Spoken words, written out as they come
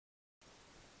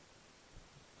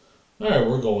Alright,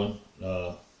 we're going.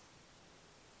 I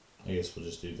guess we'll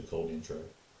just do the cold intro.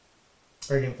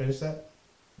 Are you going to finish that?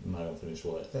 Am I going to finish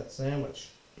what? That sandwich.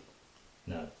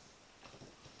 No.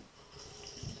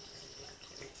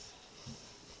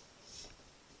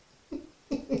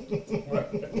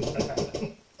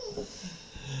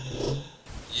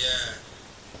 Yeah.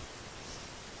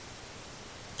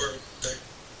 Birthday.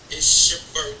 It's your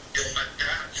birthday.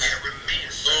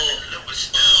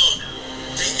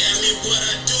 They ask me what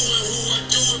I do and who I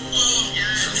do it for.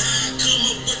 And how I come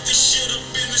up with this shit up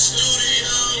in the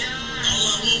studio. All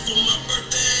I want for my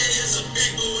birthday is a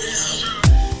big booty hoe.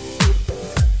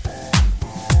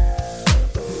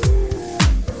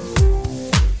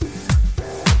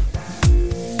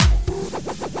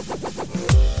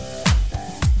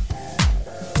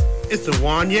 It's the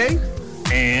Wanye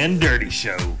and Dirty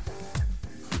Show.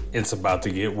 It's about to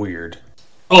get weird.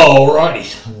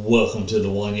 Alrighty, welcome to the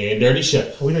One and Dirty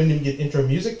Show. We don't even get intro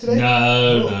music today?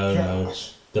 No.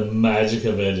 The magic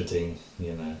of editing,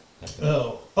 you know.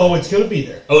 Oh, it's going to be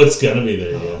there. Oh, it's gonna be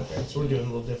there, yeah. Okay, so we're doing a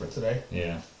little different today.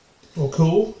 Yeah. Well,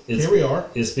 cool. Here we are.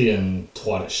 It's being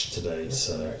twatish today,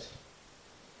 so. Right.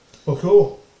 Well,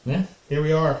 cool. Yeah. Here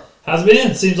we are. How's it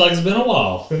been? Seems like it's been a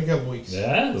while. It's been a couple weeks.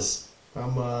 Yes.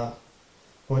 I'm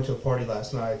went to a party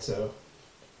last night, so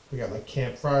we got like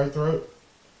campfire throat,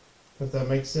 if that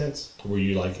makes sense. Were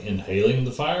you like inhaling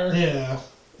the fire? Yeah,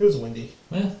 it was windy.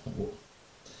 Yeah.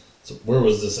 So where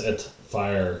was this at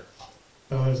fire?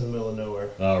 Oh, it was in the middle of nowhere.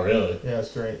 Oh, really? Yeah,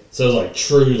 it's great. So it was like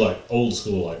true, like old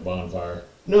school, like bonfire.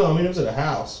 No, I mean it was at a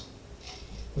house.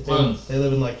 But they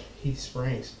live in like Heath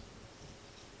Springs,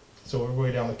 so we're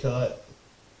way down the cut.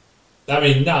 I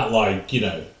mean, not like, you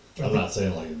know, I'm not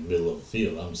saying like in the middle of a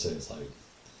field. I'm saying it's like.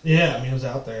 Yeah, I mean it was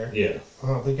out there. Yeah.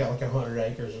 They got like 100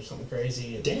 acres or something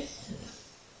crazy. And Damn.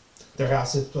 their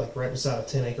house is like right beside a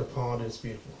 10-acre pond. It's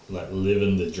beautiful. Like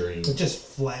living the dream. It's just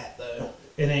flat though.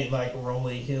 It ain't like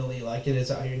rolly, hilly like it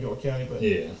is out here in York County, but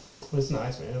Yeah. it's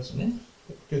nice, man. It was a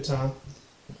good time.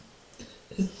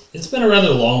 It's been a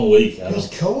rather long week. It was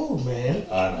cold, man.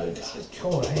 I know, It's God.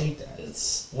 cold. I hate that.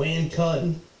 It's Wind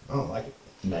cutting. I don't like it.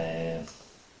 man.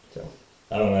 So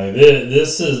I don't know.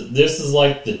 This is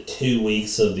like the 2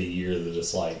 weeks of the year that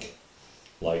it's like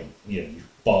you know, your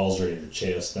balls are in your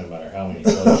chest no matter how many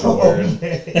clothes you're wearing.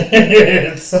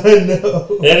 It's, I know.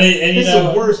 and you It's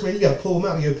know the worst, man. You gotta pull them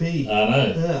out and go pee. I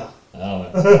know. Yeah. I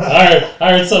don't know.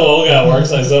 I heard some old guy at work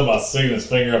say something about sticking his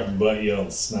finger up your butt, you on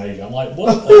the snake. I'm like,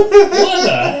 what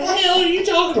the hell are you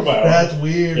talking about? That's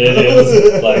weird. It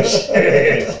is like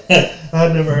shit.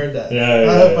 I've never heard that. No,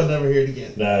 I hope I never hear it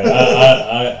again. No,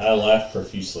 I laughed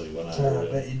profusely when I I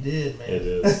heard bet it. you did, man. It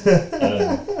is.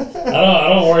 I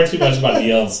don't worry too much about the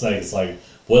yelling snake. It's like,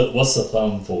 what's the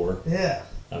thumb for? Yeah.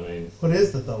 I mean, What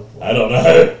is the thumb for? I don't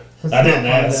know. Let's I didn't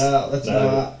not find ask. out. Let's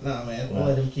No. not. No, man. We'll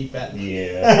let him keep that.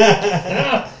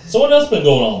 Yeah. So what else been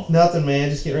going on? Nothing, man.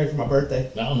 Just getting ready for my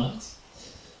birthday. No, nice.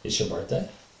 It's your birthday.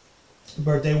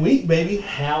 Birthday week, baby.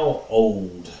 How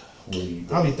old were you?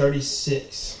 I'll be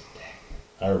 36.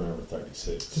 I remember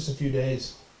 36. Just a few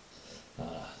days.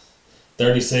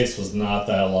 36 was not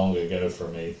that long ago for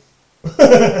me.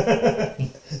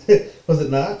 Was it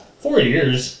not? 4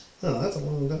 years. Oh, that's a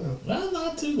long time. No,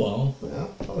 not too long. Well,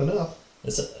 long enough.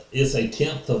 It's a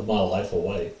tenth of my life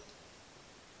away.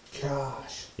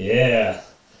 Gosh. Yeah.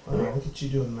 Wow, look at you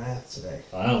doing math today.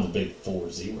 I'm the big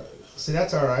 4-0. See,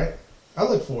 that's all right. I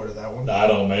look forward to that one. I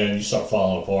don't, man. You start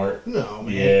falling apart. No,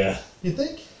 man. Yeah. You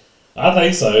think? I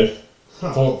think so.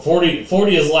 Huh. 40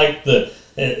 is like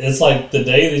it's like the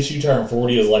day that you turn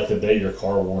 40 is like the day your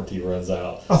car warranty runs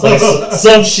out. It's like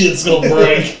some shit's gonna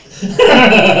break.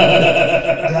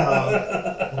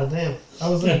 Well, damn. I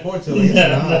was looking forward to it.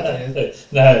 Man.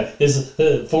 No, it's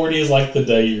 40 is like the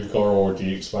day your car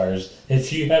warranty expires.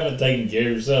 If you haven't taken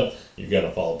care of yourself, you're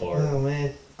gonna fall apart. Oh,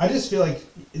 man. I just feel like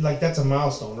that's a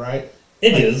milestone, right?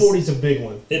 It like is. 40's a big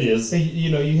one. It is. So, you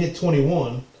know, you hit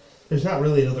 21. There's not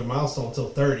really another milestone until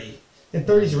 30. And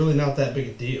 30's really not that big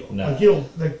a deal. No. Like you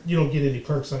don't get any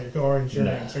perks on your car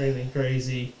insurance or anything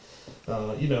crazy.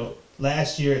 You know,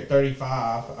 last year at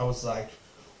 35, I was like,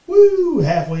 woo,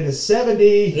 halfway to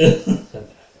 70.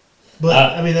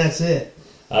 But I mean, that's it.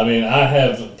 I mean, I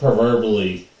have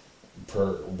proverbially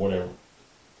gone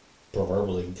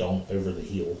over the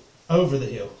hill. Over the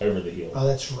hill. Over the hill. Oh,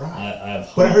 that's right. I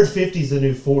have. But I heard 50's the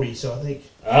new 40, so I think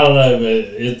I don't know,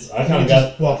 but I kind of got.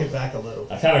 just walk it back a little.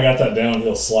 I kind of got that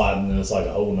downhill sliding, and it's like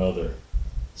a whole nother.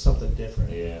 Something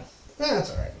different. Yeah.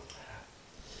 That's all right.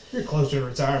 You're closer to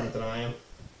retirement than I am.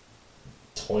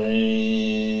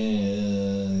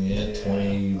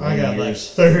 20. I got like years.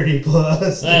 30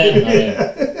 plus.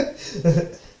 Yeah.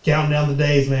 Counting down the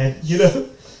days, man. You know.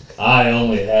 I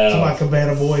only To my have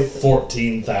Cabana Boy.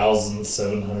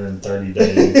 14,730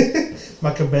 days.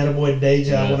 My Cabana Boy day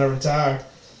job Yeah. when I retire.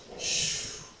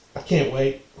 I can't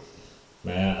wait.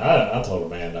 Man, I told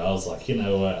Amanda, I was like, you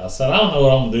know what? I said, I don't know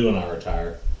what I'm going to do when I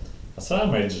retire. I said, I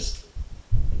may just,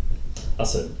 I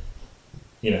said,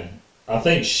 you know, I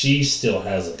think she still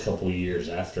has a couple years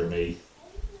after me,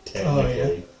 technically.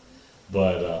 Oh, yeah.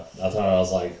 But I told her, I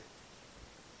was like,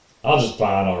 I'll just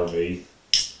buy an RV.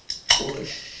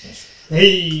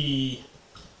 Hey!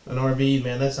 An RV,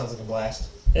 man, that sounds like a blast.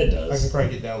 It I can does.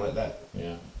 probably get down like that.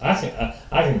 Yeah. I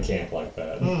can camp like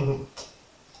that. Mm-hmm.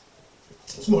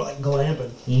 It's more like glamping.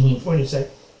 Mm-hmm. What do you say?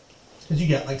 Because you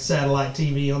got like satellite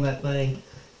TV on that thing.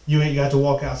 You ain't got to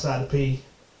walk outside to pee.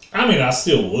 I mean, I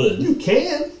still would. You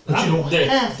can, but you don't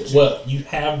have to. Well, you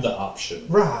have the option.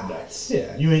 Right. That's-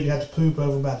 Yeah, you ain't got to poop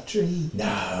over by the tree.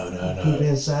 No. Poop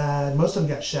inside. Most of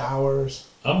them got showers,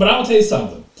 But I'm going to tell you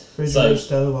something. refrigerator,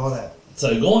 stove, all that.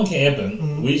 So going camping,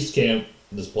 Mhm. we just camped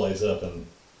this place up in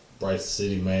Bryce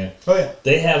City, man. Oh, yeah.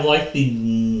 They have like the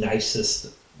nicest.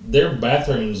 Their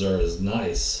bathrooms are as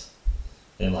nice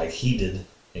and like heated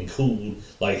and cooled.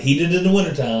 Like heated in the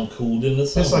wintertime, cooled in the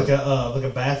summer. It's like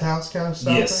a bathhouse kind of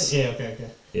stuff. Yes. Right? Yeah, okay.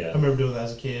 I yeah, remember doing that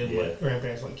as a kid. Yeah. My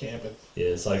grandparents went camping. yeah.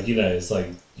 It's like it's like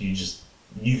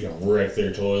you can wreck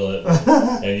their toilet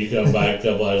and you come back a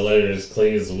couple hours later as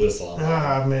clean as a whistle. I'm like,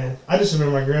 Ah, man. I just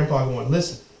remember my grandpa going,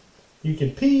 listen, you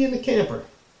can pee in the camper,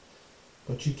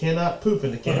 but you cannot poop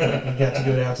in the camper. You got to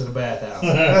go down to the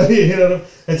bathhouse. You know,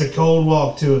 it's a cold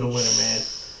walk, too, in the winter, man.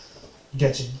 You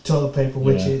got your toilet paper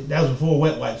with Yeah. you. That was before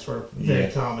wet wipes were very Yeah.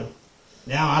 common.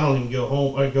 Now I don't even go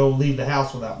home or leave the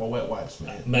house without my wet wipes,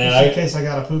 man. Man, Just in case I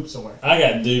got to poop somewhere. I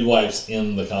got dude wipes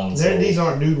in the console. These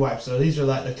aren't dude wipes, though. These are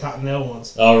like the Cottonelle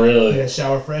ones. Oh really? Yeah,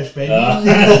 shower fresh, baby. Nah, I'm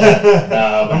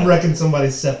man. wrecking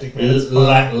somebody's septic, man. It's It's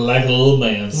fine. like a little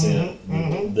man sent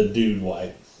mhm. the dude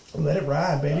wipe. Let it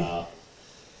ride, baby. Well,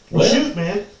 Well, shoot,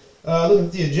 man. Looking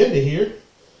at the agenda here,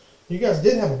 you guys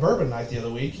did have a bourbon night the other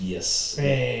week, yes,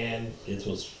 and it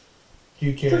was do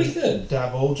you care pretty to good.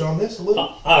 divulge on this a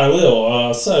little? I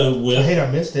will. So I with hate I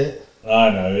missed it.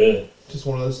 I know it. Just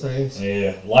one of those things.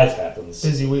 Yeah, life happens.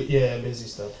 Busy week, yeah, busy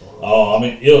stuff going on. Oh, I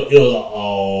mean, it was an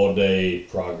all day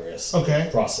Okay,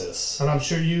 process. and I'm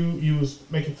sure you was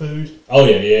making food. Oh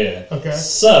yeah. Okay,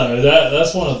 So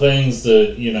that's one of the things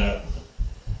that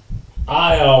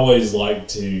I always like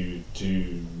to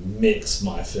mix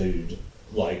my food,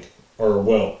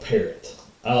 pair it.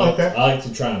 I like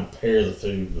to try and pair the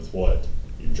food with what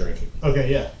you're drinking.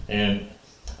 okay, yeah. And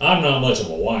I'm not much of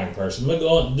a wine person, but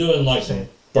doing like some Same.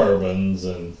 bourbons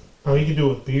and Oh, you can do it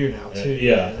with beer now too.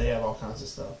 Yeah. They have all kinds of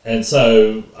stuff.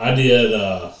 so I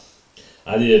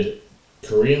did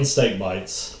Korean steak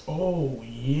bites. Oh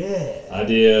yeah. I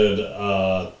did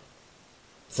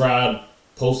fried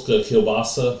Polska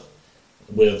kielbasa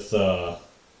with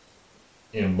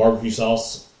in barbecue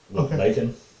sauce with Okay.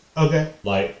 bacon. Okay.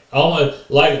 Like almost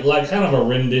like kind of a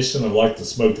rendition of like the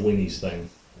smoked weenies thing.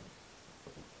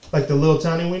 Like the little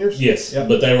tiny wieners. Yes, Yep.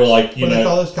 but they were like What do they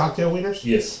call those? Cocktail wieners.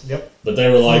 yes, Yep. but they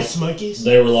were like Little smokies.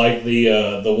 they were like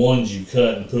the ones you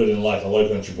cut and put in like a low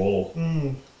country bowl.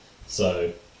 Mm.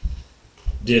 So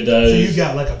did those. So you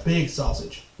got like a big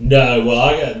sausage. No, well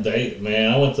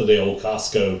I went to the old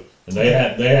Costco and they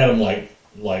had them like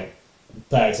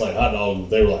packs like hot dogs.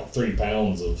 They were like 3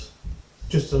 pounds of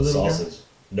Just a little sausage. guy.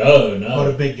 No,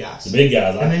 Or the big guys. the big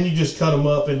guys. And then you just cut them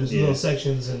up into Yeah. little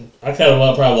sections, and I cut them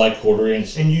up probably like 1/4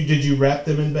 inch. did you wrap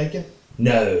them in bacon?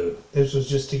 No. This was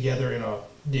just together in a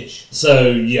dish. So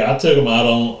yeah, I took them out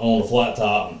on the flat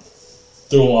top and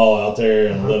threw them all out there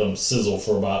and let them sizzle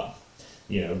for about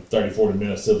 30-40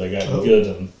 minutes till they got Oh.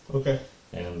 good Okay.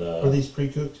 and Are these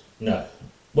pre-cooked? no.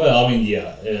 Well, I mean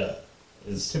yeah.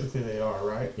 It's Typically they are,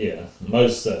 right?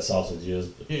 most of that sausage is,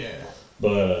 Yeah.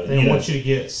 but They don't want you to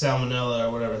get salmonella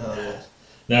or whatever the hell it is.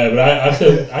 no, but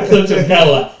I cooked them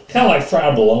kind of like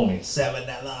fried bologna.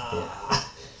 Salmonella.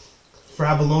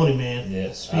 Fried bologna, man.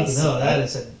 Yeah, Speaking of, that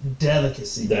is a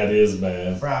delicacy. That is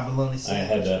man. Fried bologna I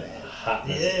sandwich, had that man. hot.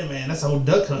 Yeah, man. That's a whole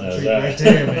duck hunting No treat doubt. right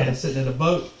there, man. Sitting in a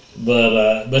boat.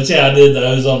 But yeah, I did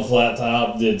those on the flat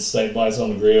top. Did steak bites on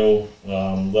the grill.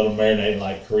 Let them marinate in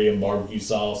like Korean barbecue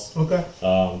sauce. Okay.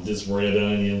 Did some red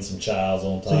onion, some chives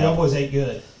on top. So y'all boys ate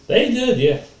good. They ate good,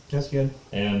 yeah. That's good.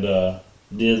 And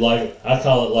did I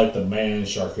call it like the man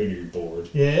charcuterie board.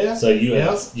 Yeah. So you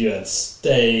Yeah. had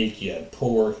steak, you had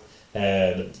pork,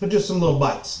 had But just some little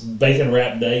bites. bacon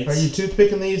wrapped dates. Are you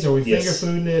toothpicking these, or are we Yes.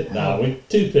 finger fooding it? Nah, we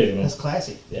toothpicking them. That's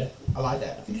classy. Yeah, I like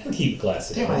that. you gotta keep it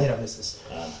classy. Damn, I hate I missed this.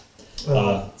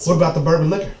 Uh, What about the bourbon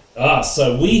liquor?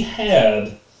 So we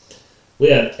had We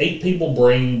had 8 people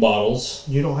bring bottles.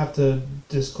 You don't have to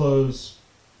disclose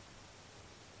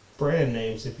brand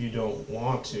names if you don't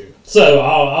want to. So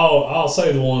I'll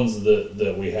say the ones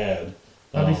that we had.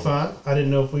 That'd be fine. I didn't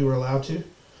know if we were allowed to.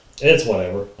 It's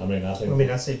whatever. I mean,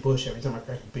 I say Bush every time I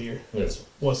crack a beer. It's,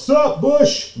 What's up,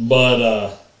 Bush?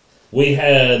 But we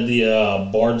had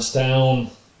the Bardstown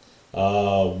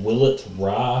Willet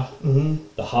Rye,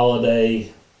 the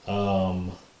Holiday.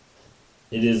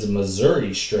 It is a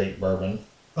Missouri straight bourbon.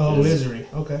 Oh, Missouri.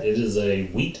 Okay. It is a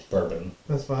wheat bourbon.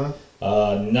 That's fine.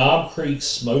 Knob Creek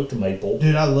Smoked Maple.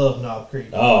 Dude, I love Knob Creek.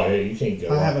 Oh, yeah, you can't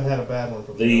go I haven't had a bad one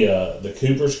from them. The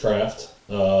Cooper's Craft.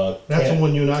 That's the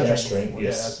one you and I drank strength, before.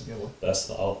 yes. Yeah, that's a good one. That's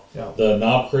Yeah. the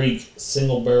Knob Creek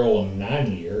Single Barrel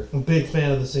 9-year. I'm a big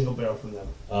fan of the single barrel from them.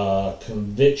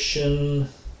 Conviction.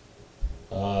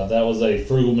 That was a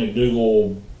Frugal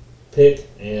McDougal pick,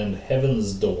 and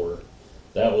Heaven's Door.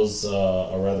 That was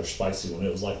a rather spicy one.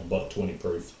 It was like $1.20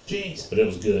 proof. Jeez. But it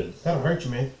was good. That'll hurt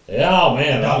you, man. Yeah, oh,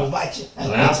 man. That'll bite you.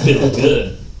 I was feeling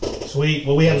good. Sweet.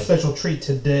 Well, we have a special treat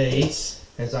today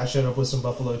as I showed up with some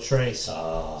Buffalo Trace.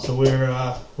 So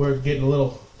we're getting a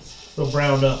little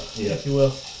browned up, if you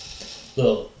will.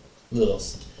 Little.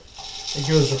 It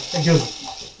goes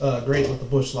great with the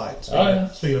Bush Light.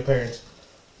 Speaking of parents.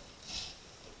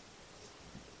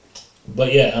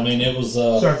 But yeah, I mean, it was.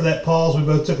 Sorry for that pause. We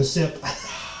both took a sip.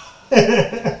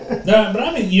 No, but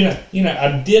I mean, you know,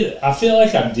 I did it. I feel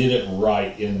like I did it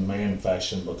right in man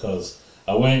fashion because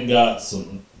I went and got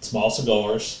some small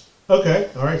cigars. Okay,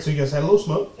 all right. So you guys had a little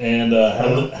smoke and had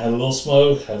a little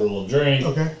smoke, had a little drink.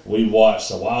 Okay. We watched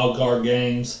the wild card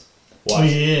games.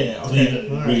 Yeah. Okay.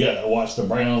 We got watched the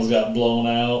Browns got blown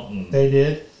out. And, they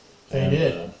did. They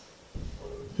did.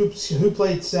 Who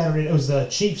played Saturday? It was the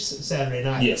Chiefs Saturday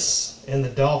night. Yes. And the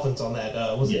Dolphins on that.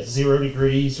 Was it 0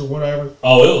 degrees or whatever?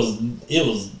 Oh, it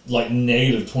was like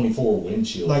negative 24 wind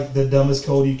chill. Like the dumbest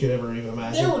cold you could ever even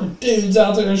imagine. There were dudes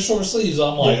out there in short sleeves.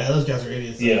 I'm like, yeah, those guys are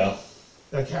idiots. Yeah.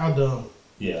 Like how dumb?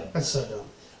 Yeah. That's so dumb.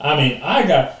 I mean, I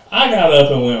got up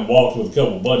and went and walked with a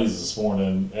couple of buddies this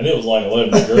morning, and it was like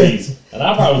 11 degrees, and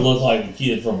I probably looked like the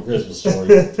kid from A Christmas Story.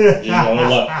 You know,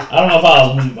 like, I don't know if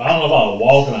I was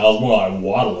walking. I was more like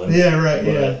waddling. Yeah, right.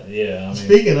 But, yeah. I mean,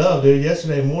 speaking of, dude,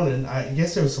 yesterday morning, I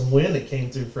guess there was some wind that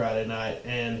came through Friday night,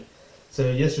 and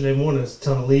so yesterday morning there was a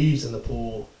ton of leaves in the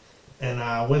pool, and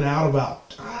I went out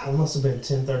about it must have been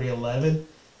 10:30, 11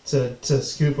 to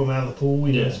scoop them out of the pool.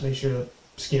 Just make sure the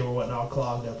skimmer wasn't all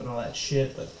clogged up and all that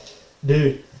shit. But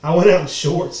dude, I went out in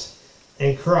shorts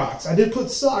and Crocs. I did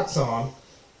put socks on,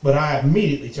 but I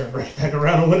immediately turned right back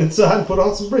around and went inside and put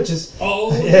on some breeches.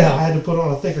 Oh yeah, I had to put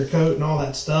on a thicker coat and all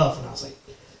that stuff, and I was like,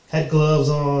 had gloves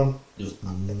on. It was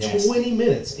nasty. 20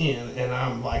 minutes in, and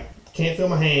I'm like, can't feel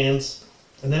my hands,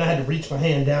 and then I had to reach my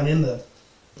hand down in the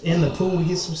pool to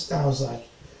get some stuff. I was like,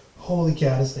 holy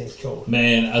cow, this thing's cold.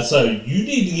 Man, so you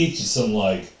need to get you some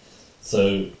like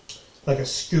a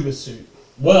scuba suit.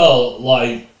 Well,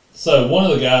 so one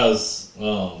of the guys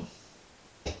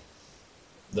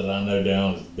that I know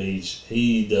down at the beach,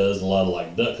 he does a lot of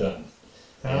like duck hunting.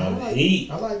 And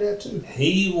I like that too.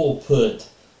 He will put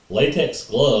latex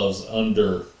gloves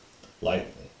under,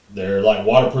 like, they're like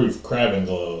waterproof crabbing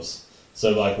gloves.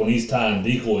 So like when he's tying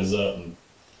decoys up and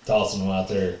tossing them out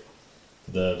there,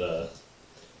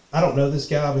 I don't know this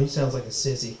guy, but he sounds like a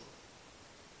sissy.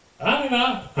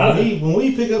 I mean, when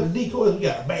we pick up the decoys, we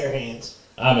got bare hands.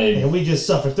 I mean, and we just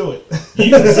suffer through it.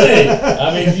 You can say,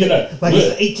 I mean, you know, like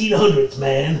it's the 1800s,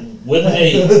 man. With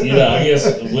age, you know, I guess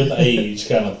with age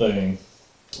kind of thing.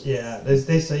 Yeah,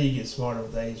 they say you get smarter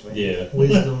with age, man. Yeah,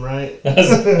 wisdom, right?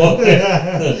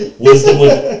 Wisdom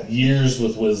with years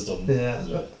with wisdom.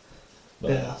 Yeah.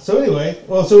 Yeah. So anyway,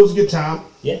 so it was a good time.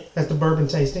 Yeah. At the bourbon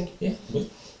tasting. Yeah.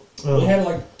 We had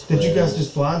like 12. Did you guys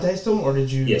just blind taste them, or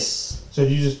did you? Yes. So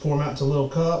did you just pour them out into little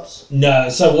cups? No.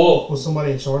 So was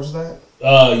somebody in charge of that?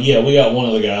 Yeah, we got one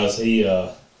of the guys.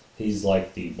 He's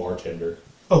like the bartender.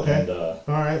 Okay. And, all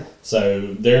right.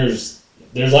 So there's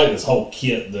like this whole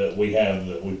kit that we have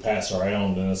that we pass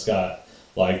around, and it's got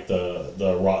like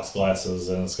the rocks glasses,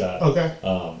 and it's got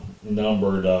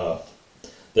numbered.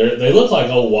 They look like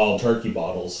old Wild Turkey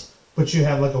bottles. But you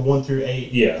have like a 1 through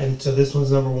 8. Yeah. And so this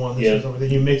one's number 1. This one's number. Then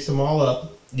you mix them all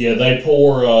up. Yeah, they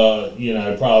pour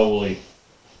probably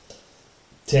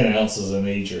 10 ounces in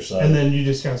each or so. And then you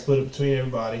just kind of split it between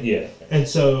everybody. Yeah. And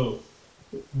so,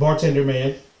 bartender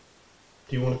man,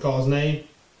 do you want to call his name?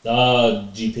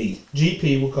 GP.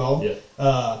 GP, we'll call him.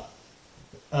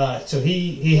 Yeah. So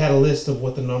he had a list of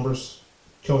what the numbers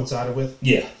coincided with.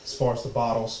 Yeah. As far as the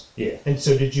bottles. Yeah. And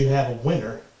so, did you have a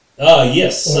winner?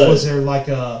 Yes. Or was there like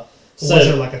a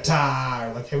tie,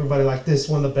 or like everybody like this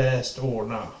one the best, or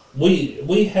not?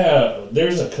 We have,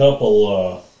 there's a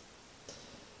couple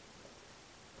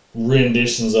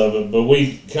renditions of it, but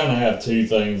we kind of have two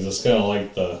things. It's kind of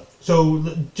like So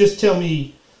just tell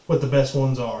me what the best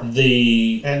ones are. And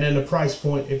then the price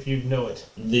point if you know it.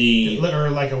 Or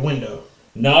like a window.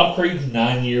 Knob Creek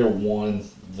 9-year won.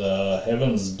 The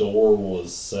Heaven's Door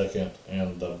was second,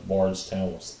 and the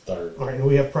Bardstown was third. All right, do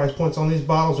we have price points on these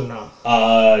bottles or not?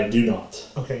 I do not.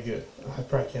 Okay, good. I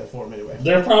probably can't afford them anyway.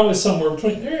 They're probably somewhere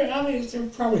between. They're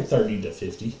probably 30 to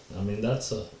 50. I mean,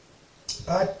 that's a.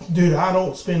 Dude, I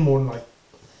don't spend more than like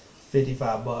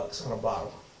 $55 on a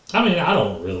bottle. I mean, I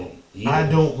don't really. Either.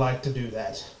 I don't like to do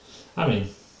that. I mean,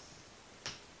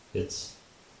 it's.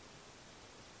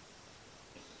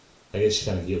 I guess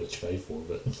you kind of get what you pay for,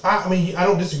 but I mean, I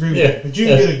don't disagree with that. But you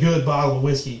can get a good bottle of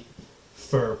whiskey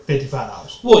for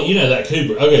 $55. Well, you know that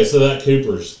Cooper. Okay, so that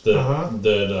Cooper's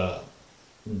that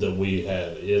we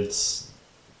had, it's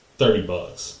 $30.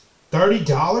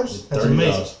 $30? That's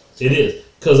amazing. It is,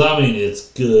 because I mean, it's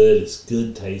good. It's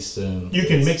good tasting. You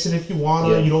can mix it if you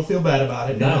want to. You don't feel bad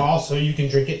about it. No. And also, you can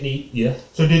drink it neat. Yeah.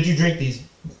 So, did you drink these?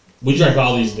 We drank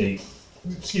all these neat.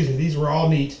 Excuse me, these were all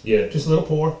neat. Yeah. Just a little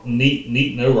pour.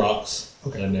 Neat, no rocks.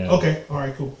 Okay. And then, okay. All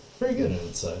right, cool. Very good.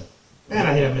 And so, man,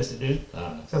 I hate I missed it, dude.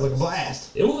 Sounds like a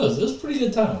blast. It was a pretty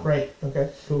good time. Right.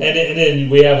 Okay, cool. And then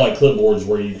we have like clipboards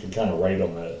where you can kind of rate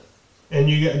them at. And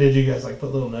did you guys like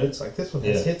put little notes like this one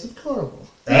has hits of caramel?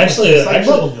 Actually, a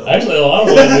lot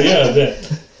of them, yeah.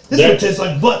 This one tastes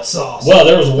like butt sauce. Well,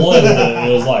 there was one that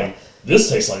it was like,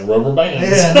 this tastes like rubber bands.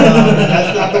 Yeah, no,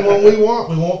 that's not the one we want.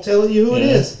 We won't tell you who it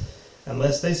is.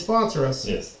 Unless they sponsor us.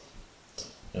 Yes.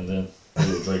 And then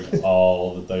we would drink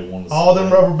all that they want to all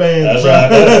them rubber bands.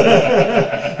 That's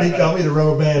right. They call me the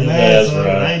rubber band man, so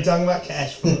right. I ain't talking about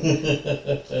cash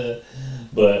flow.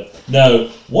 But, no,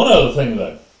 one other thing,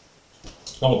 though.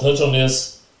 I'm going to touch on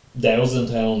this. Dad was in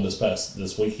town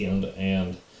this weekend,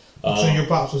 and... so your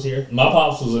pops was here? My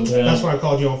pops was in town. That's when I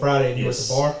called you on Friday, and you were at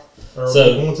the bar? Or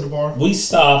so going to the bar? We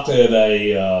stopped at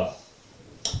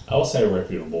I would say a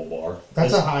reputable bar.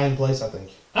 That's a high-end place, I think.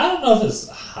 I don't know if it's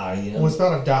high-end. Well, it's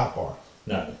not a dive bar.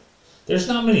 No. There's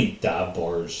not many dive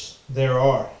bars. There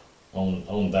are.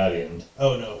 On that end.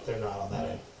 Oh, no, they're not on that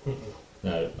end. Mm-mm.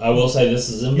 No. I will say this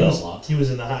is in Belmont. He was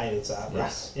in the high-end side, right?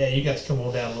 Yes. Yeah, you got to come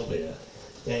on down a little bit.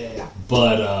 Yeah.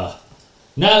 But,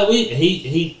 no,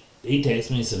 he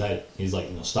texted me and said, hey, he's like,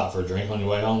 stop for a drink on your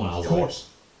way home? And I was of course.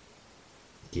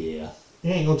 Like, yeah.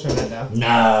 You ain't going to turn that down.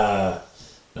 Nah.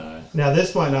 No. Now,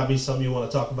 this might not be something you want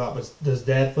to talk about, but does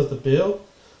Dad foot the bill,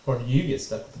 or do you get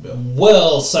stuck with the bill?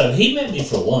 Well, so he met me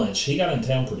for lunch. He got in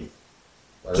town pretty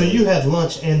early. So you had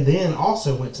lunch and then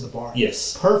also went to the bar?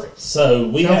 Yes. Perfect.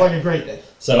 So Sounds like a great day.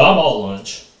 So I bought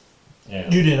lunch.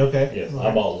 And you did? Okay. Yeah, right.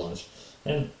 I bought lunch.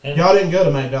 And y'all didn't go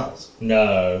to McDonald's?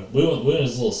 No. We went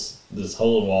to this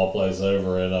hole-in-the-wall place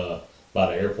over at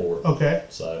by the airport. Okay.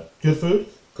 So good food?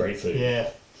 Great food. Yeah.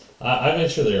 I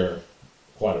venture there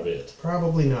quite a bit.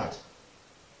 Probably not.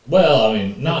 Well, I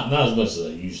mean, not as much as I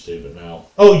used to, but now.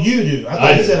 Oh, you do? I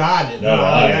thought you said I did. No,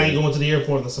 I ain't going to the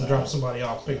airport unless I'm dropping somebody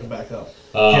off, pick them back up.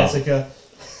 Jessica.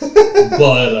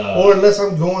 But or unless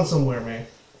I'm going somewhere, man.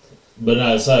 But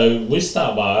no, so we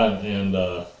stopped by and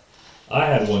I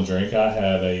had one drink. I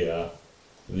had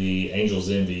the Angel's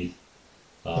Envy.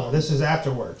 This is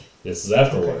after work. This is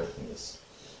after work. Yes.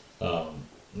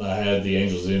 I had the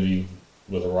Angel's Envy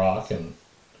with a rock and.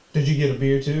 Did you get a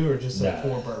beer too, or just a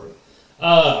pour bourbon?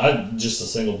 Just a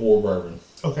single pour bourbon.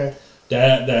 Okay.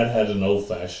 Dad had an old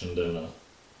fashioned and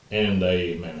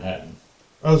a Manhattan.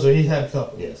 Oh, so he had a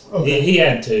couple. Yes. Okay. He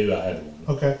had two. I had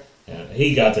one. Okay. And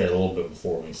he got there a little bit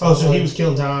before me. So he was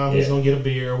killing time. He was gonna get a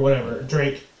beer or whatever, a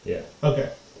drink. Yeah. Okay.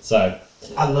 So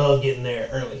I love getting there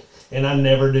early, and I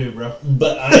never do, bro.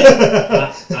 But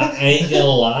I ain't gonna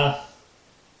lie.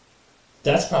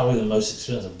 That's probably the most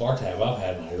expensive bar tab I've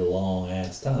had in a long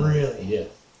ass time. Really? Yeah.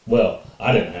 Well,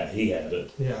 I didn't have. He had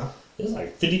it. Yeah. It was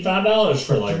like $55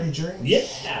 for like 3 drinks.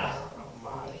 Yeah.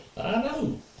 Almighty. I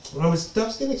know. Well,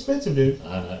 stuff's getting expensive, dude.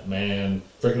 I know, man.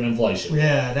 Freaking inflation.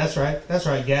 Yeah, that's right. That's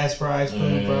right. Gas price,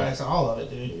 food price, all of it,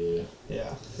 dude. Yeah.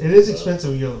 Yeah. It is expensive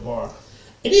when you go to the bar.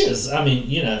 It is. I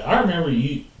mean, I remember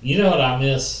you. You know what I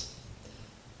miss?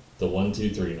 The 1, 2,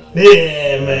 3 night.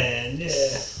 Yeah, man.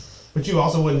 Yeah. But you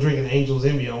also wasn't drinking Angel's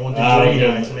Envy on 1, 2, 3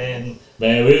 nights, man.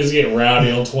 Man, we was getting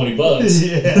rowdy on $20.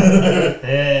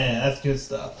 Yeah, that's good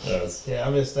stuff. Yes. Yeah,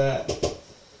 I missed that. All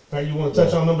right, you want to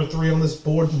touch on number 3 on this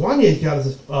board? Wanya's got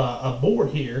a board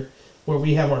here where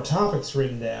we have our topics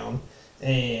written down,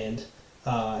 and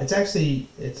it's actually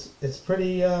it's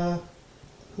pretty.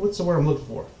 What's the word I'm looking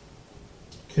for?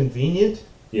 Convenient.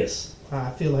 Yes. I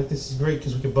feel like this is great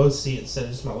because we can both see it instead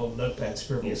of just my little notepad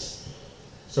scribbles. Yes.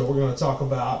 So we're going to talk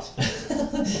about...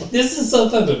 This is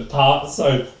something that popped.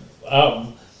 So,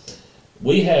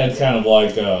 we had kind of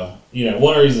like, one of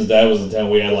the reasons Dad was in town,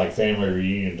 we had like family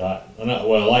reunion time.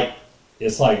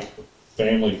 It's like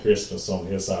family Christmas on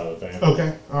his side of the family.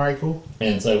 Okay. All right, cool.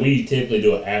 And so we typically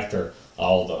do it after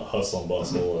all the hustle and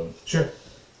bustle. And Sure.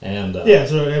 And so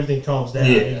everything calms down.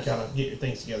 Yeah. And you kind of get your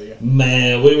things together. Yeah.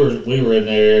 Man, we were in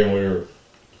there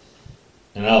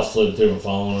and I was flipping through my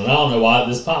phone, and I don't know why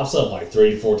this pops up like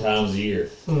 3 to 4 times a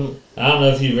year. Mm-hmm. I don't know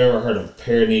if you've ever heard of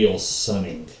perineal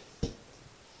sunning.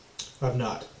 I've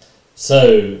not.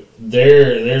 So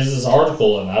there's this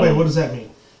article, and Wait, what does that mean?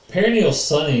 Perineal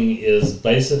sunning is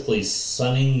basically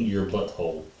sunning your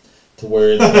butthole to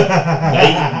where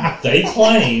they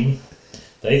claim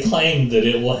that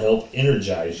it will help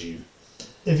energize you.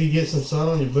 If you get some sun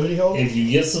on your booty hole? If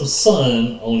you get some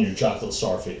sun on your chocolate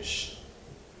starfish.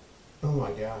 Oh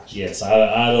my gosh. Yes,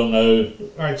 I don't know.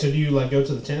 All right, so do you like go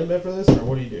to the tenant bed for this, or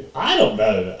what do you do? I don't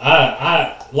know.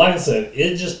 I like I said,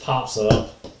 it just pops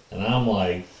up, and I'm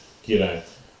like, I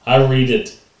read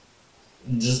it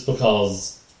just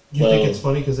because. You think it's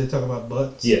funny because they talk about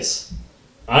butts? Yes.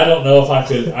 I don't know if I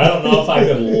could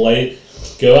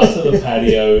go out to the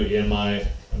patio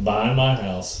behind my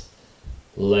house,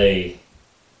 lay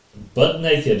butt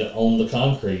naked on the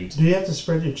concrete. Do you have to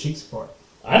spread your cheeks apart?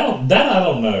 I don't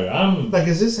know. I'm like,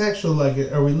 is this actual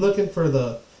like? Are we looking for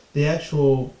the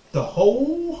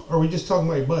hole? Or are we just talking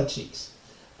about your butt cheeks?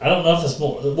 I don't know if it's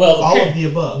more. Well, all of the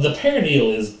above. The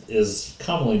perineal is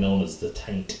commonly known as the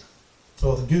taint.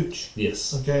 Oh, the gooch.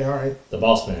 Yes. Okay, all right. The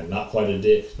boss man, not quite a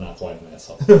dick, not quite an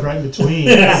asshole. Right in between.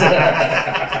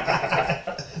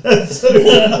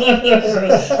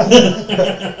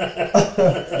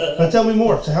 Tell me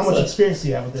more. So, how much experience do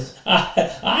you have with this?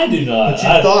 I do not. But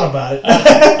you thought about it.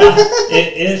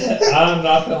 I'm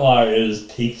not gonna lie. It has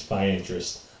piqued my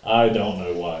interest. I don't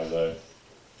know why though.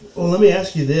 Well, let me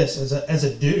ask you this: as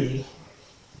a dude,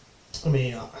 I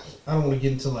mean, I don't want to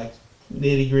get into like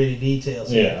nitty gritty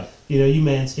details. Yeah. You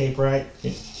manscape, right?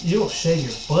 You don't shave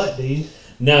your butt, do you?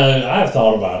 No, I've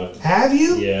thought about it. Have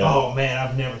you? Yeah. Oh man,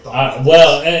 I've never thought. About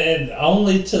well, and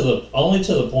only to the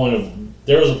point of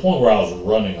there was a point where I was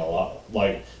running a lot,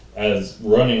 like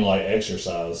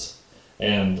exercise,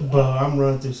 and but I'm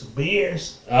running through some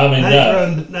beers. I mean,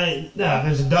 no,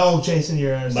 there's a dog chasing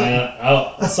your ass. Man,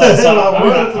 I was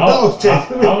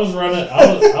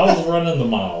running the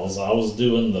miles. I was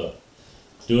doing the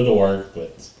work,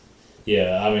 but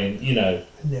yeah, I mean, I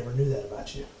never knew that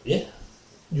about you. Yeah.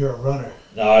 You're a runner.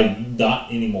 Not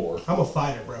anymore. I'm a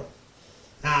fighter, bro.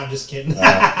 Nah, I'm just kidding. But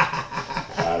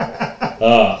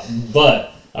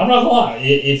I'm not gonna lie.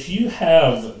 If you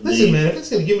have, listen, man, if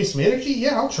it's gonna give me some energy,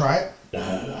 yeah, I'll try it.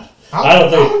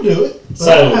 I'll do it. But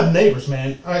I don't have neighbors,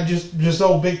 man. I just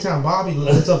old big time Bobby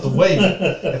lifts up the weight.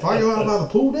 If I go out by the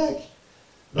pool deck,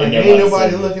 ain't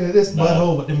nobody looking at this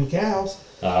butthole but them cows.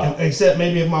 Except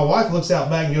maybe if my wife looks out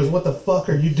back and goes, "What the fuck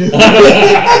are you doing?"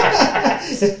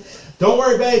 Don't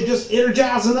worry, babe. Just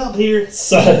energizing up here.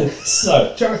 So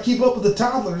trying to keep up with the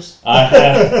toddlers. I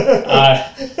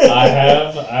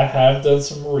have done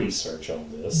some research on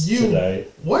this today.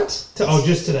 What?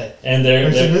 Just today. And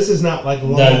so this is not like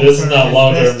long. No, this is not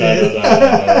long term.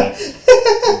 No.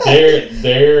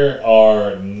 There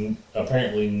are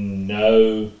apparently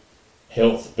no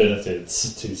health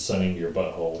benefits to sunning your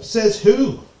butthole. Says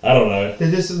who? I don't know.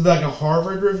 This is like a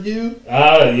Harvard review?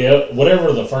 Yeah,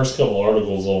 whatever the first couple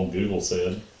articles on Google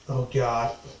said. Oh,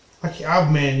 God.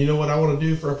 Man, you know what I want to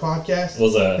do for a podcast?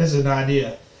 What's that? This is an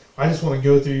idea. I just want to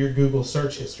go through your Google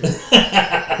search history.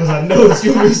 Because I know it's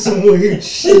going to be some weird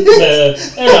shit.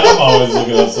 I'm always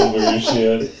looking up some weird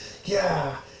shit.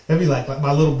 Yeah. That'd be like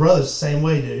my little brother's the same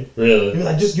way, dude. Really? He'd be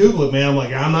like, just Google it, man. I'm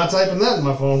like, I'm not typing that in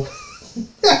my phone.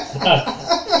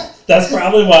 That's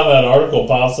probably why that article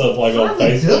pops up like on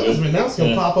Facebook. Does, man. Now it's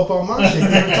going to pop up on my shit.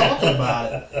 We're talking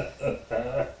about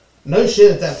it. No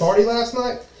shit, at that party last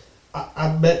night, I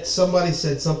bet somebody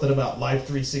said something about Life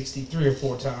 360 3 or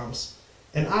 4 times.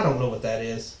 And I don't know what that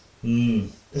is.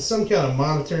 It's some kind of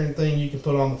monitoring thing you can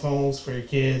put on the phones for your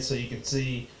kids so you can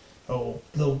see, little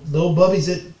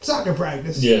bubbies at soccer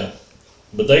practice. Yeah.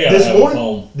 But they got to have a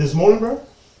phone. This morning, bro,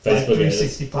 Facebook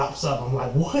 360 pops up. I'm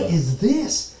like, what is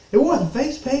this? It wasn't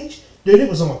face page. Dude, it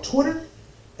was on Twitter,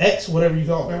 X, whatever you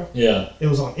call it now. Yeah. It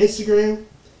was on Instagram,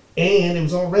 and it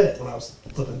was on Reddit when I was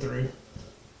flipping through.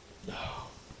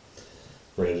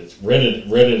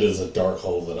 Reddit is a dark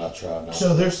hole that I try not.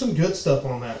 So there's some good stuff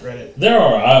on that Reddit. There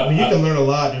are. You can learn a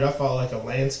lot, dude. I follow like a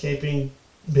landscaping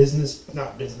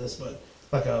not business, but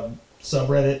like a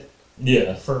subreddit.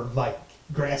 Yeah. For like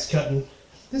grass cutting.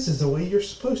 This is the way you're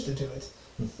supposed to do it.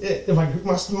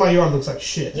 My yard looks like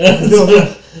shit.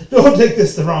 Don't take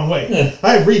this the wrong way.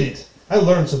 I read it. I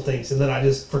learn some things, and then I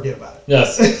just forget about it.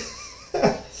 Yes.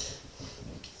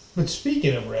 But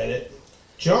speaking of Reddit,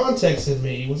 John texted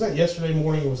me. Was that yesterday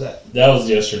morning or was that? That was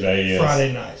yesterday, yes.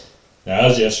 Friday night. That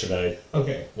was yesterday.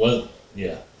 Okay.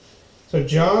 Yeah. So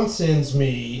John sends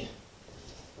me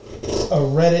a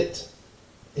Reddit.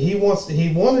 He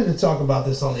wanted to talk about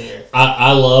this on the air.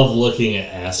 I love looking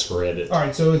at Ask Reddit. All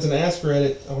right, so it's an Ask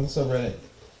Reddit on the subreddit.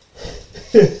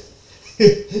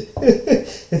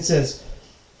 It says,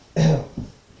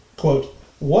 quote,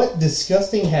 "What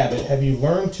disgusting habit have you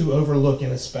learned to overlook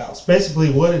in a spouse?"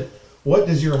 Basically, what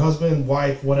does your husband,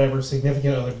 wife, whatever,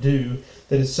 significant other do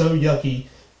that is so yucky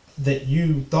that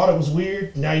you thought it was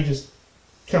weird, now you just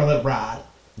kind of let it ride?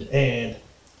 Yeah. And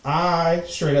I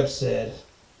straight up said,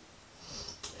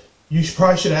 "You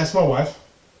probably should ask my wife.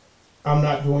 I'm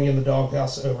not going in the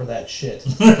doghouse over that shit."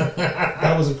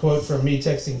 That was a quote from me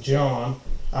texting John.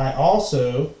 I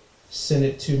also sent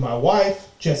it to my wife,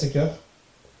 Jessica,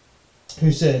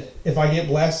 who said, "If I get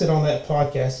blasted on that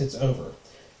podcast, it's over."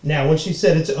 Now, when she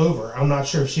said it's over, I'm not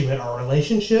sure if she meant our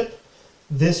relationship,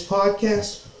 this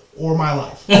podcast, or my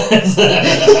life.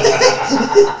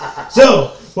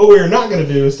 So, what we're not going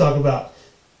to do is talk about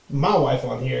my wife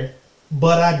on here.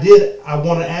 But I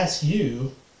want to ask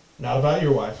you, not about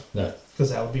your wife, no, because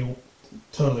that would be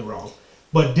totally wrong.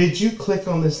 But did you click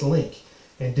on this link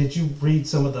and did you read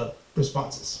some of the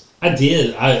responses? I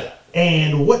did.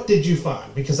 And what did you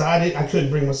find? Because I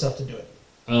couldn't bring myself to do it.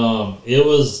 It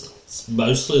was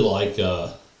mostly like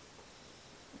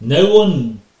no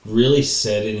one really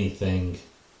said anything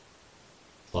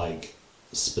like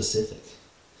specific.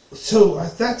 So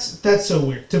that's so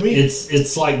weird to me.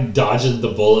 It's like dodging the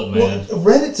bullet, man. Well,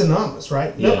 Reddit's anonymous,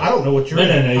 right? No, yeah. I don't know what you're.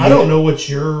 No, I don't know what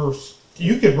your.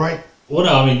 You could write. Well,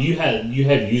 no, I mean you have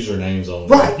usernames on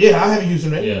there. Right? Yeah, I have a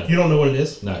username. Yeah. You don't know what it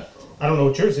is. No. I don't know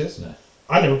what yours is. No.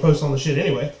 I never post on the shit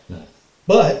anyway. No.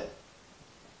 But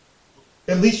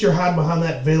at least you're hiding behind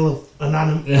that veil of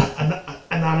anonymity.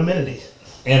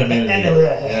 Anonymity.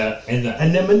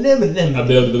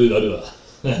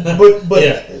 But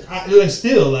yeah.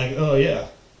 Still like, oh yeah,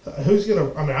 who's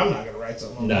gonna? I mean, I'm not gonna write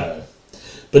something. No,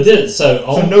 but then so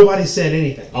nobody said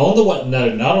anything on the way. No,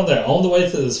 not on there. On the way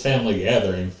to this family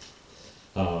gathering,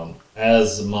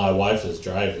 as my wife is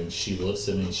driving, she looks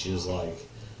at me and she was like,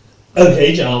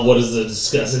 "Okay, John, what is the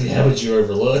disgusting habit you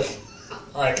overlook?"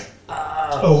 Like,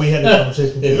 oh, we had a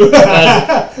conversation. We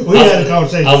had a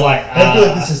conversation. I was like, I feel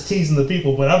like this is teasing the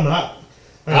people, but I'm not.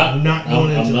 I'm not going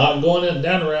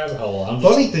down the rabbit hole.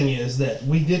 Funny thing is that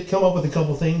we did come up with a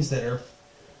couple things that are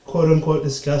quote unquote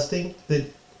disgusting that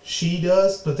she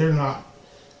does, but they're not.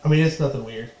 I mean, it's nothing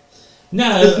weird.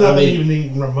 No, it's not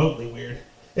even remotely weird.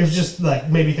 It was just like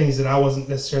maybe things that I wasn't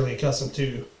necessarily accustomed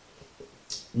to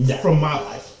from my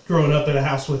life. Growing up in a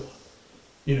house with,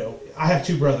 I have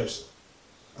two brothers.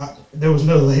 There was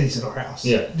no ladies in our house.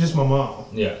 Yeah. Just my mom.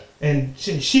 Yeah. And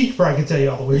she probably could tell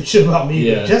you all the weird shit about me,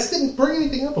 yeah. but Jess didn't bring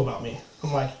anything up about me.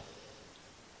 I'm like,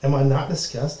 am I not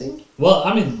disgusting? Well,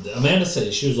 I mean, Amanda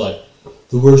said, she was like,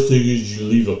 the worst thing is you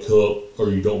leave a cup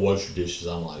or you don't wash your dishes.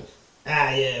 I'm like,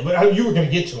 yeah, but you were going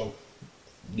to get to them.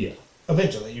 Yeah.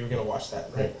 Eventually, you were going to watch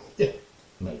that, right? Yeah.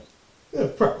 Maybe. Yeah,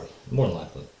 probably. More than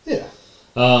likely. Yeah.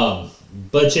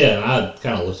 But yeah, I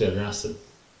kind of looked at her and I said,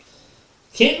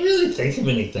 can't really think of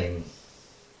anything.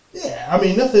 Yeah, I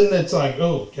mean, nothing that's like,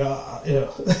 oh, God, yeah.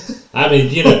 I mean,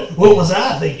 what was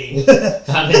I thinking?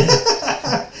 I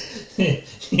mean,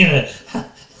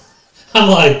 I'm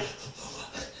like,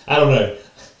 I don't know.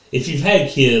 If you've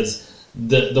had kids,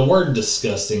 the word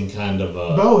disgusting kind of...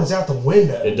 it's out the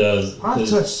window. It does. I've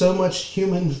touched so much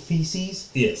human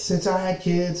feces since I had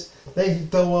kids. They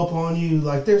throw up on you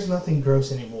like there's nothing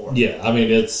gross anymore. Yeah, I mean,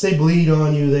 they bleed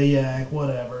on you, they yak,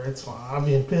 whatever. It's fine. I'm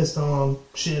being pissed on,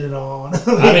 shitted on.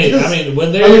 I mean,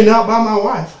 when they're... not by my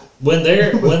wife. When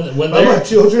they're... by my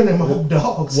children and my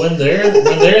dogs. When they're in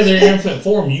their infant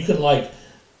form, you can like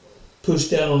push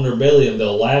down on their belly and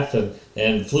they'll laugh and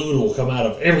fluid will come out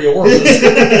of every orifice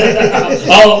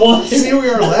all at once. And here we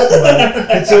are laughing about it.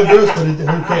 It's so gross, but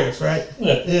who cares, right?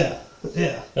 Yeah.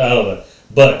 I don't know.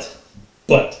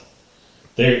 But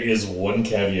there is one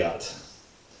caveat.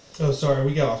 Oh, sorry,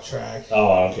 we got off track.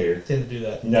 Oh, I don't care. Tend to do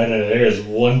that. No, there is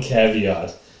one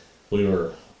caveat. We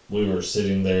were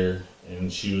sitting there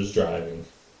and she was driving.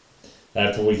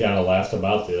 After we kind of laughed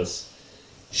about this,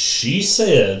 she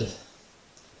said,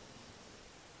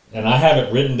 and I have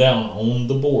it written down on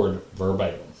the board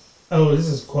verbatim. Oh, this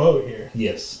is a quote here.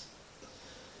 Yes.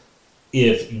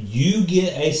 If you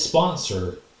get a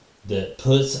sponsor, that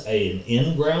puts an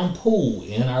in-ground pool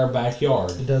in our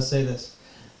backyard. It does say this.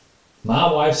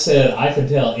 My wife said I can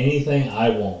tell anything I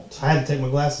want. I had to take my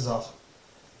glasses off.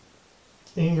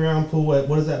 In-ground pool at,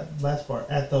 what is that last part?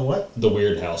 At the what? The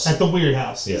weird house. At the weird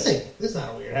house. Yes. This is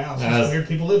not a weird house. It's weird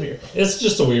people live here. It's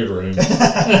just a weird room.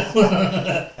 At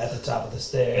the top of the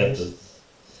stairs.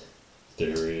 There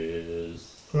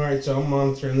is. Alright, so I'm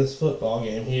monitoring this football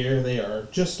game here. They are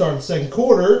just starting the second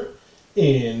quarter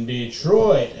in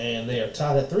Detroit, and they are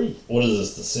tied at 3. What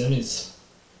is this, the semis?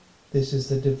 This is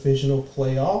the divisional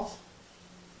playoff.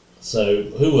 So,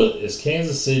 who is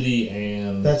Kansas City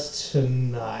and... That's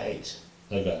tonight.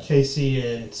 Okay. KC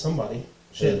and somebody.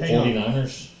 Shit, hang on.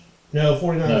 49ers? No,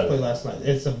 49ers No. played last night.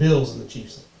 It's the Bills and the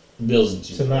Chiefs. Bills and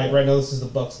Chiefs. Tonight, right now, this is the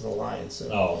Bucks and the Lions. So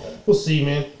Oh, okay. we'll see,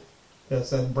 man.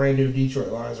 That's that brand new Detroit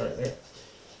Lions right there.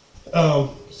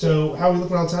 So how are we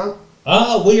looking on time?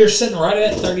 We are sitting right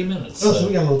at 30 minutes. Oh, so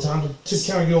we got a little time to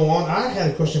kind of go on. I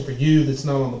had a question for you that's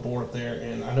not on the board up there,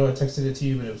 and I know I texted it to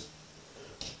you, but it was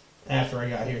after I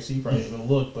got here, so you probably didn't even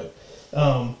look. But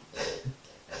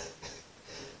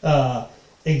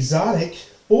exotic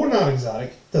or not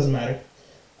exotic, doesn't matter.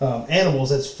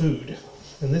 Animals as food,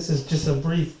 and this is just a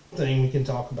brief thing we can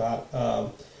talk about.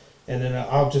 And then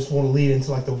I'll just want to lead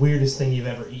into like the weirdest thing you've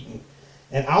ever eaten.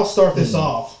 And I'll start this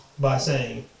off by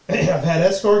saying I've had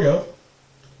escargot.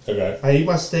 Okay. I eat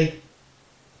my steak,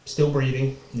 still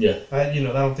breathing. Yeah. I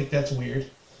don't think that's weird.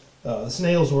 The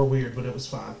snails were weird, but it was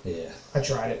fine. Yeah. I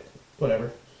tried it.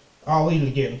 Whatever. I'll eat it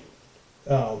again.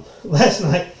 Last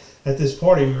night at this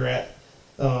party we were at,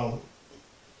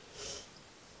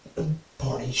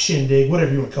 party, shindig,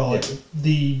 whatever you want to call it,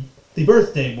 the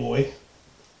birthday boy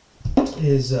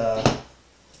is I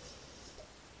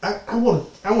want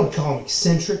to call him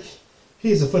eccentric.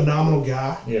 He's a phenomenal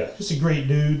guy. Yeah. Just a great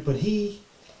dude, but he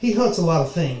hunts a lot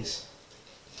of things.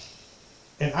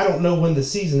 And I don't know when the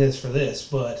season is for this,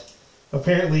 but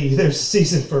apparently there's a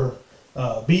season for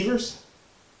beavers.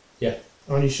 Yeah.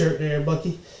 On your shirt there,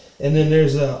 Bucky. And then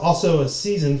there's also a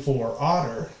season for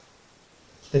otter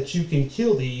that you can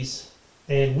kill these.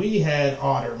 And we had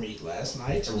otter meat last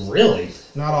night. Really?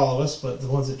 Not all of us, but the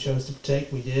ones that chose to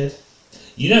partake, we did.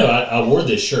 You know, I wore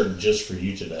this shirt just for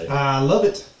you today. I love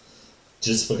it.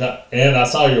 Just because, and I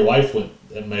saw your wife went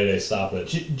and made a stop at.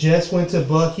 Jess went to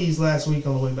Bucky's last week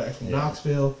on the way back from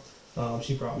Knoxville.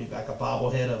 She brought me back a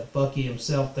bobblehead of Bucky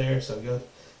himself there, so good.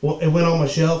 Well, it went on my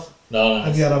shelf. No,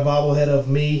 I've got a bobblehead of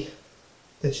me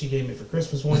that she gave me for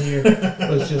Christmas one year.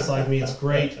 Looks just like me. It's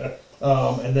great.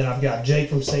 And then I've got Jake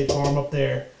from State Farm up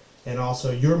there, and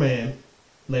also your man,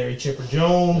 Larry Chipper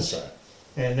Jones. That's right.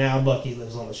 And now Bucky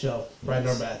lives on the shelf right in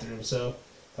our bathroom. So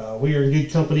we are in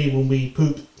good company when we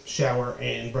poop, shower,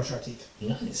 and brush our teeth.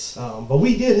 Nice. But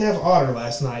we did have otter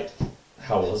last night.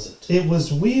 How was it? It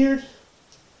was weird.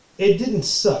 It didn't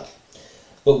suck.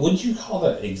 But would you call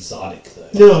that exotic, though?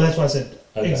 No, that's why I said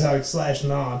Okay. exotic /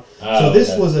 non. Oh, So this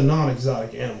okay. was a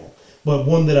non-exotic animal, but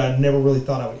one that I never really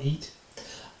thought I would eat.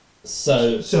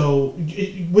 So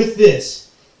With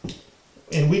this,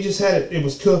 and we just had it. It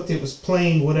was cooked. It was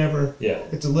plain. Whatever. yeah.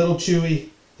 It's a little chewy.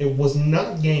 It was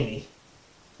not gamey,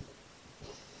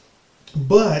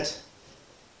 but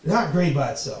not great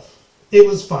by itself. It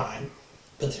was fine.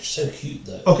 But they're so cute,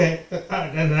 though. Okay,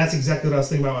 and that's exactly what I was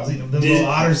thinking about. I was eating them little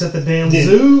otters at the damn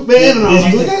zoo, man. And I was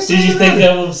like, look at Did you think of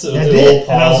them? So I with their did.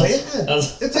 little And I was paws? like,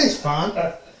 yeah, it tastes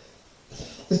fine.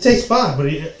 It tastes fine,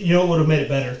 but you know what would have made it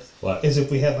better? What? Is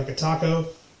if we had like a taco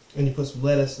and you put some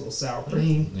lettuce, a little sour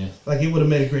cream. Yeah. Like it would have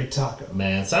made a great taco.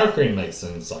 Man, sour cream makes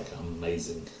things like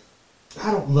amazing.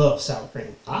 I don't love sour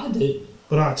cream, I do.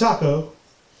 but on a taco,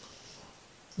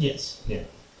 yes. Yeah.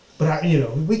 But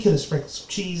we could have sprinkled some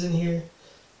cheese in here,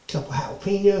 a couple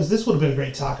jalapenos. This would have been a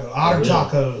great taco. Otter really?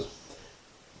 tacos.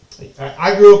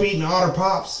 I grew up eating Otter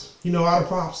Pops. You know Otter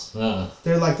Pops?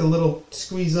 They're like the little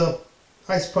squeeze up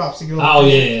ice pops that go. Oh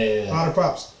yeah. Otter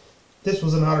Pops. This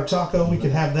was an otter taco. We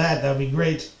could have that. That'd be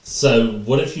great. So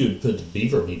what if you had put the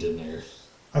beaver meat in there?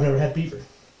 I've never had beaver.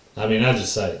 I mean, I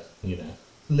just say,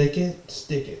 Lick it,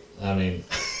 stick it. I mean,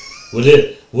 would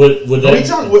that?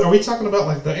 Are we talking about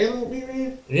like the animal beaver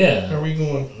here? Yeah. Are we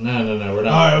going? No, we're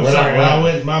not. All right, I'm we're sorry.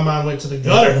 Not, My mind went to the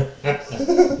gutter.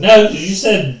 No, you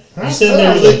said there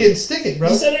was lick it and stick it, bro.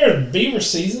 You said there was beaver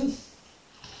season.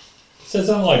 Said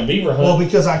something like beaver hunt. Well,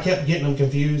 because I kept getting them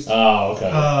confused. Oh,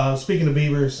 okay. Speaking of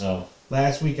beavers,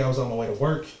 last week I was on my way to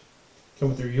work,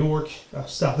 coming through York. I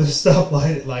stopped at a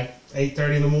stoplight at like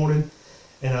 8:30 in the morning,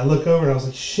 and I look over and I was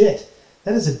like, "Shit,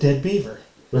 that is a dead beaver."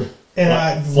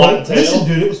 And listen,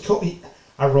 dude, it was cold.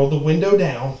 I rolled the window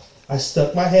down. I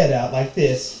stuck my head out like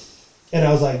this, and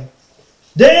I was like,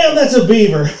 "Damn, that's a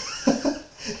beaver."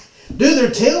 Dude,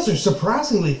 their tails are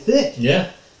surprisingly thick.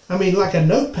 Yeah. I mean, like a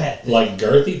notepad. Like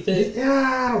girthy thick? Yeah,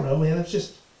 I don't know, man.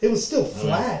 It was still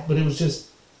flat, but it was just...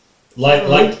 Like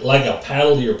a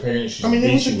paddle your parents used to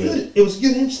beat you with. It was a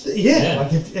good inch.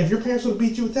 Like if your parents would have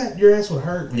beat you with that, your ass would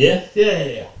hurt. Yeah.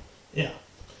 Yeah.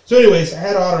 So, anyways, I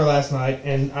had otter last night,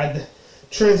 and I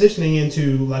transitioning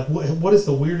into like what is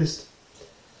the weirdest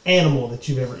animal that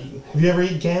you've ever eaten? Have you ever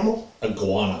eaten camel?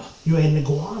 Iguana. You ate an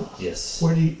iguana. Yes.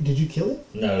 Where did you kill it?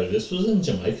 No, this was in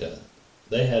Jamaica.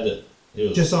 They had it. It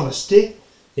was just on a stick.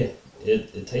 Yeah.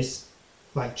 It tastes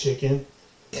like chicken.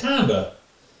 Kinda.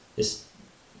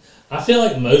 I feel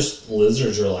like most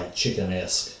lizards are like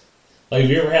chicken-esque. Like, have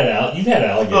you ever had you've had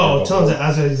alligator? Oh, before. tons of.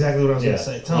 That's exactly what I was going to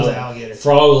say. Tons of alligator.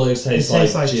 Frog legs taste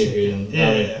like chicken. Yeah,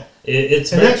 I mean, it's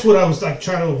that's what I was like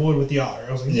trying to avoid with the otter.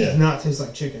 I was like, it does not taste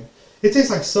like chicken. It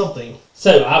tastes like something.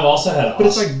 So I've also had, but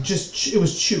it's like it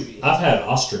was chewy. I've had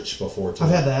ostrich before too. I've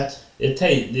had that. It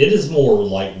is more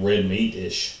like red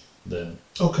meat-ish than.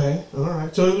 Okay, all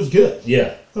right. So it was good.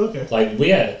 Yeah. Okay. Like we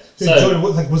had.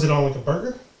 Was it on like a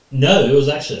burger? No, it was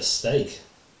actually a steak.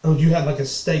 Oh, you had like a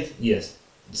steak? Yes.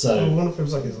 So I wonder if it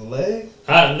was like his leg.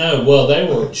 No. Well, they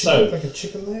were like a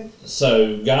chicken leg.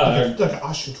 So like an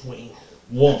ostrich wing.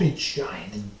 That'd be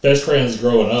giant. Best friends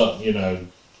growing up,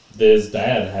 his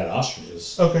dad had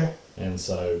ostriches. Okay. And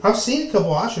so I've seen a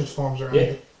couple ostrich farms around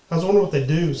here. I was wondering what they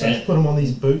do. So I just put them on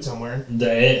these boots I'm wearing.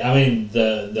 The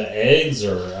eggs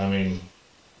are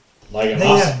like they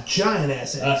have giant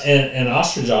ass eggs. And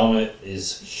ostrich omelet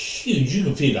is huge. You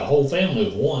can feed a whole family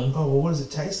with one. Oh well, what does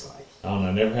it taste like? I don't know.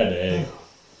 I never had the egg,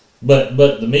 but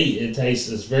the meat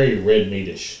it's very red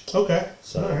meatish. Okay.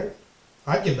 So all right,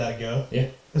 I'd give that a go. Yeah.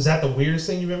 Is that the weirdest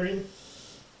thing you've ever eaten?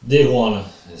 The iguana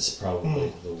is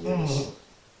probably the weirdest.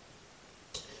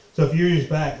 So a few years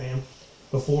back, man,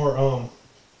 before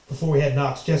we had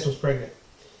Knox, Jess was pregnant,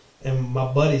 and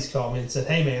my buddies called me and said,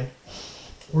 "Hey, man,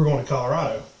 we're going to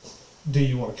Colorado. Do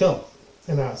you want to come?"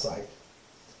 And I was like,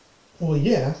 "Well,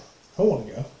 yeah, I want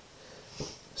to go."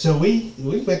 So we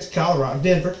went to Colorado,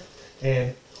 Denver,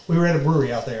 and we were at a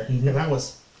brewery out there, and I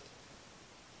was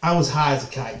high as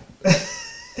a kite.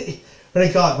 They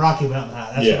call it Rocky Mountain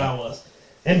High. That's what I was,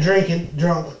 and drinking,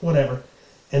 drunk, whatever.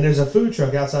 And there's a food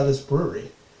truck outside this brewery,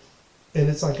 and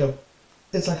it's like a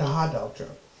hot dog truck,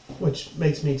 which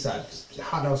makes me excited because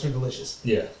hot dogs are delicious.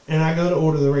 Yeah. And I go to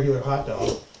order the regular hot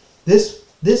dog. This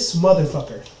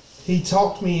motherfucker, he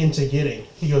talked me into getting.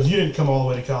 He goes, "You didn't come all the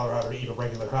way to Colorado to eat a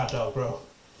regular hot dog, bro."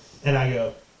 And I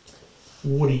go,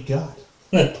 "What do you got?"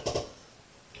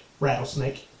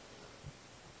 Rattlesnake.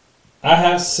 I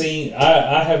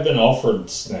have been offered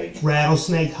snake.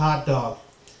 Rattlesnake hot dog.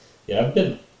 Yeah, I've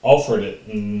been offered it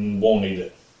and won't eat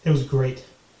it. It was great.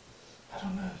 I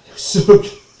don't know. It was so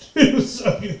good. It was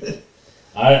so good.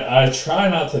 I try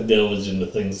not to delve into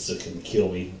things that can kill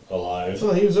me alive.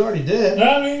 Well, he was already dead.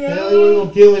 I mean, they were going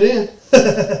to kill it in.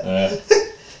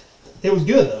 It was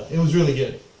good, though. It was really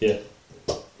good. Yeah.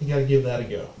 You got to give that a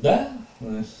go. Yeah.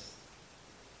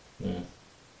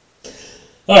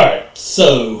 Alright,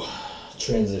 so,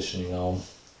 transitioning on.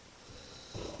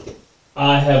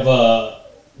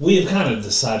 We have kind of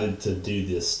decided to do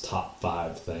this top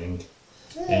 5 thing.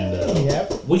 And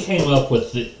we came up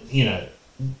with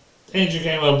Andrew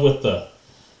came up with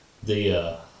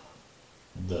the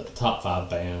top 5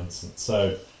 bands. And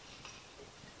so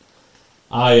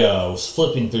I was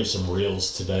flipping through some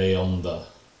reels today on the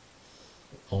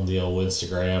old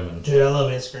Instagram, and dude, I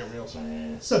love Instagram reels.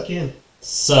 Suck in.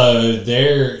 So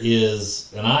there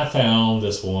is, and I found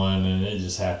this one, and it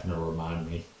just happened to remind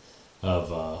me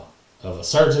of a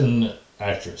certain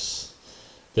actress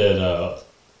that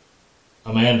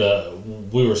Amanda.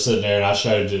 We were sitting there, and I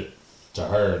showed it to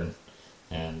her,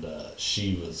 and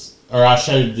she was, or I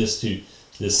showed this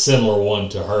similar one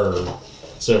to her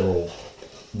several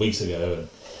weeks ago,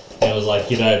 and it was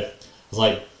like, I was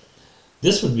like,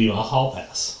 this would be my hall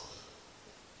pass.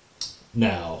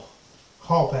 Now.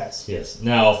 Hall pass. Yes.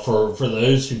 Now, for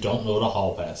those who don't know what a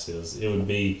hall pass is, it would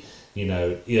be,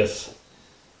 if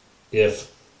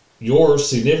your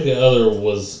significant other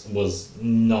was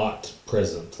not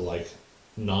present, like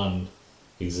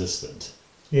non-existent.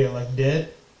 Yeah, like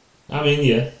dead. I mean,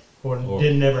 yeah. Or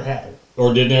did never happen.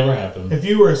 Or did never happen. If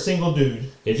you were a single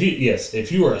dude. If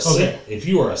you were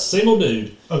a single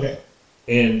dude. Okay.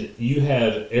 And you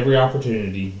had every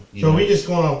opportunity. So are we just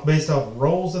going off based off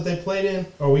roles that they played in?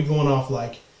 Or are we going off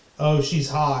like, oh, she's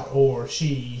hot, or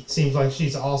she seems like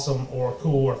she's awesome, or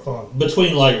cool, or fun?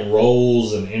 Between like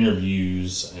roles and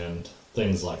interviews and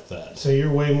things like that. So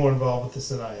you're way more involved with this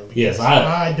than I am. Yes,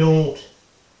 I don't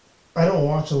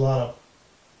watch a lot of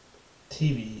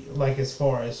TV, like as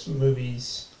far as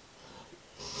movies.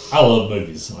 I love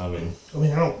movies. I mean,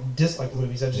 I don't dislike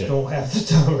movies. I just don't have the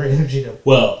time or energy to.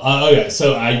 Well, okay.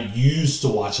 So I used to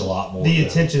watch a lot more. The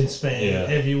attention span,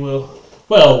 if you will.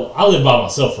 Well, I lived by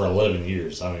myself for 11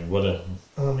 years. I mean, what a.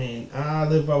 I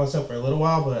lived by myself for a little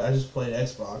while, but I just played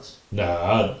Xbox. No,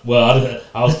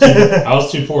 I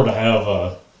was too poor to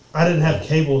have. I didn't have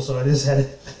cable, so I just had.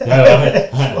 I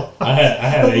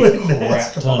had a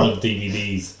crap ton of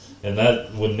DVDs, and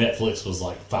that when Netflix was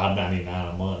like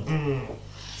 $5.99 a month.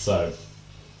 So,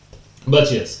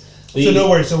 but yes. So no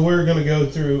worries. So we're gonna go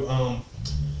through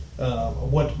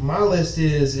what my list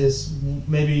is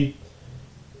maybe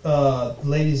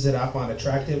ladies that I find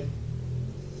attractive.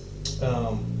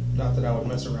 Not that I would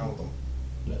mess around with them.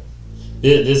 No.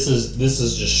 This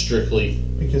is just strictly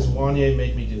because Wanye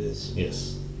made me do this.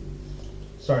 Yes.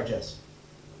 Sorry, Jess.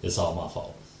 It's all my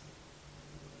fault.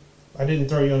 I didn't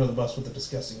throw you under the bus with the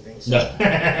disgusting things. No.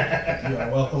 You are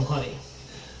welcome, honey.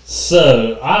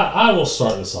 So I will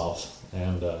start this off,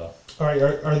 and all right.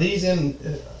 Are these in?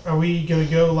 Are we going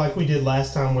to go like we did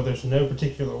last time, where there's no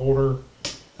particular order?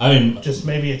 I mean, just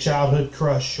maybe a childhood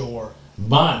crush, or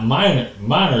mine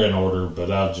are in order,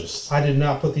 but I did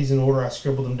not put these in order. I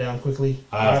scribbled them down quickly.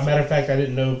 Matter of fact, I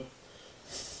didn't know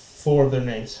 4 of their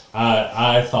names.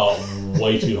 I thought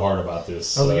way too hard about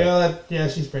this. I was like, oh, yeah,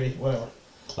 she's pretty. Whatever.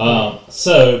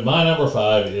 So my number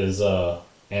 5 is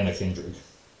Anna Kendrick.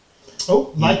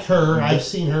 Oh, like her. I've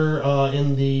seen her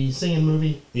in the singing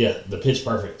movie. Yeah, the Pitch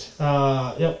Perfect.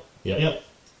 Yep.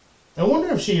 I wonder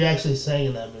if she actually sang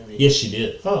in that movie. Yes, she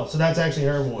did. Oh, so that's actually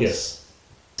her voice. Yes.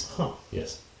 Huh.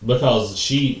 Yes. Because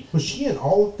she... Was she in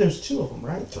all... There's 2 of them,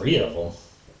 right? 3 of them.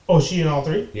 Oh, is she in all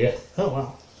 3? Yeah. Oh,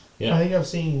 wow. Yeah. I think I've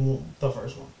seen the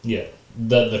first one. Yeah.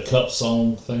 The cup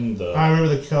song thing. I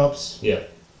remember the cups. Yeah.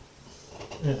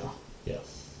 Yeah. Yeah.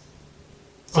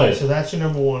 So, alright, so that's your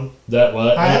number 1. That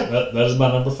is my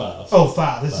number 5. Oh,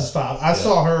 5. This is 5. I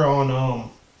saw her on,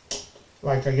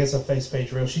 like, I guess a face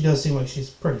page reel. She does seem like she's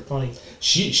pretty funny.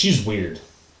 She's weird.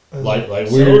 Like weird.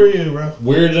 So are you, bro.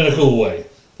 Weird in a cool way.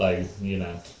 Like, you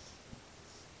know.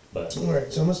 But.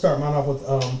 Alright, so I'm going to start mine off with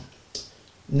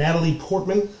Natalie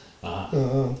Portman.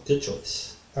 Good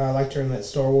choice. I liked her in that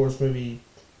Star Wars movie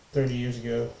 30 years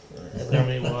ago, or how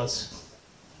many it was.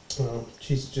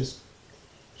 She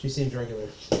seems regular.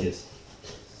 Yes.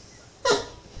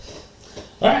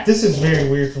 Alright. This is very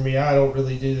weird for me. I don't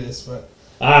really do this, but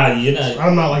you know,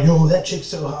 I'm not like, oh, that chick's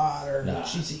so hot, or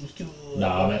she seems cool.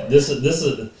 No, man, this is.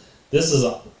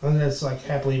 I'm just like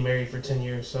happily married for 10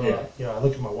 years, so I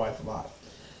look at my wife a lot.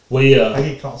 I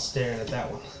get caught staring at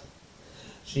that one.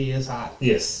 She is hot.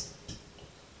 Yes.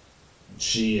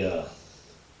 I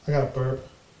got a burp.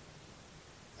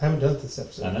 I haven't done this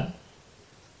episode. I know.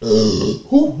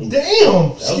 Ooh,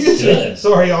 damn! Excuse me.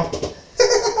 Sorry, y'all.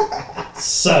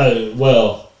 So,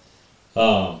 well,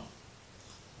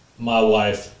 my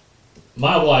wife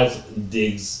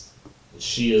digs.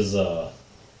 She has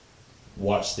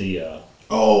watched the.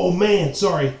 Oh man,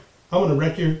 sorry. I'm gonna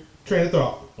wreck your train of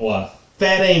thought. What?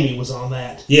 Fat Amy was on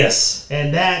that. Yes.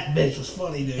 And that bitch was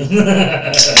funny, dude.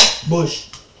 Bush.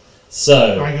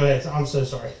 So. All right, go ahead. I'm so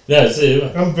sorry. No, see,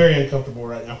 I'm very uncomfortable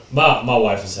right now. My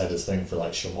wife has had this thing for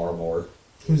like Shamar Moore.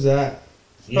 Who's that?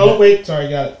 Wait, sorry,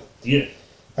 got it. Yeah.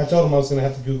 I told him I was going to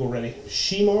have to Google ready.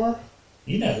 Shemar?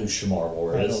 You know who Shamar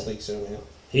Moore is. I don't think so, man.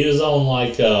 He was on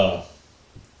like this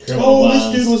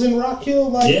dude was in Rock Hill,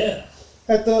 like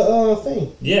at the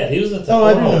thing. Yeah, he was at the. Oh,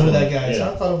 I do know who that guy is.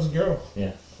 I thought it was a girl.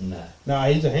 Yeah, nah,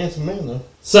 he's a handsome man though.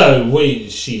 So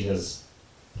she has,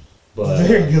 but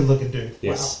very good looking dude.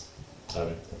 Yes,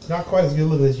 wow. Not quite as good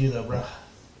looking as you though, bro.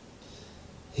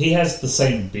 He has the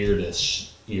same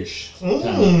beardish.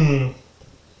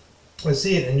 I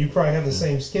see it, and you probably have the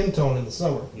same skin tone in the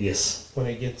summer. Yes. When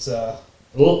it gets a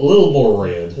little more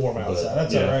red, warm outside.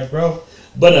 That's all right, bro.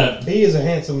 But he is a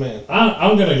handsome man.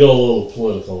 I'm going to go a little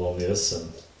political on this.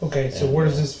 So where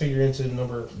does this figure into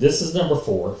number? This is number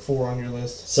 4. 4 on your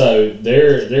list. So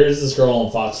there's this girl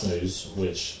on Fox News,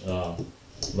 which on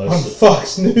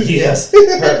Fox News. Yes,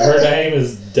 her name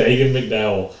is Dagan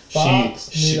McDowell. Fox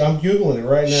News. I'm googling it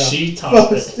right now. She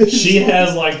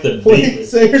has like the deep.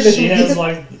 She has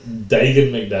like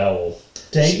Dagan McDowell.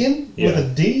 Dagan with a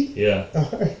D. Yeah.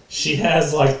 Right. She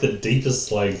has like the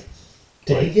deepest like.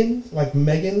 Dagan, like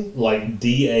Megan. Like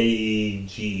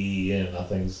Daegen, I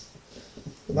think.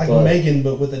 Like Megan,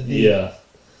 but with a D. Yeah.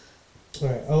 All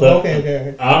right. Oh,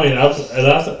 okay. I mean,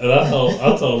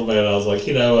 I told man, I was like,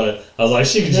 you know what? I was like,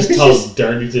 she could just talk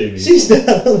dirty to me. She's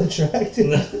not unattractive.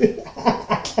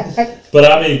 But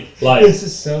I mean, like, this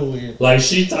is so weird. Like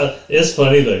it's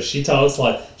funny though. She talks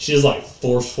like she's like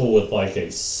forceful with like a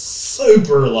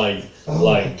super like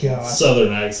gosh.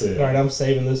 Southern accent. All right, I'm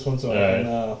saving this one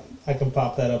so I can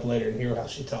pop that up later and hear how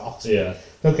she talks. Yeah.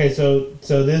 Okay, so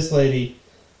this lady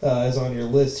is on your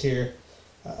list here.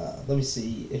 Let me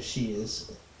see if she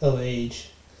is of age.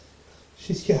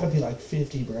 She's got to be like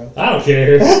 50, bro. I don't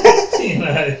care. You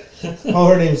know. Oh,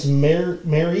 her name's Mary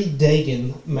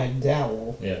Dagan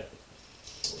McDowell. Yeah.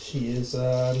 She is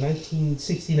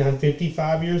 1969,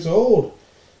 55 years old.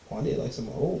 Why do you like some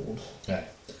old? Hey,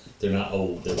 they're not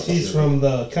old. She's from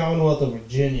the Commonwealth of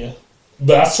Virginia.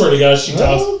 But I swear to God, she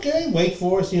talks. Oh, okay, Wake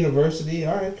Forest University.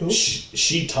 All right, cool.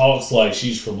 She talks like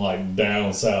she's from like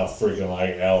down south, freaking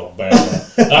like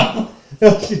Alabama.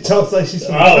 She talks like she's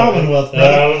from the Commonwealth.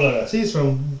 I don't know. She's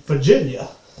from Virginia.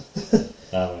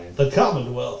 I mean, The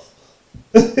Commonwealth.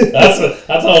 I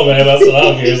told man, that's what I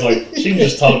don't care. It's like she can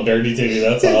just talk dirty to me.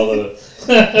 That's all. You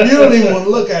don't even want to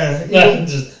look at her.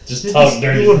 Just talk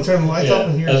dirty. You want to turn the lights off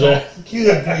and hear her right. talk.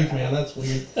 Good grief, man. That's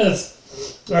weird. That's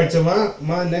All right, so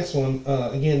my next one,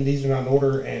 again, these are not in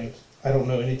order, and I don't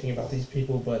know anything about these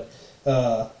people, but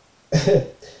I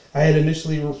had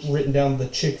initially written down the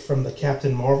chick from the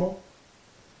Captain Marvel.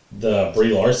 the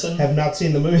Brie Larson. Have not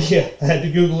seen the movie yet. I had to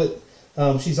Google it.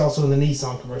 She's also in the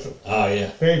Nissan commercial. Oh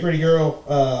yeah. Very pretty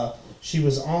girl. She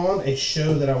was on a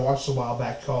show that I watched a while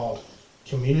back called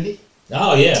Community.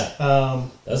 Oh yeah. I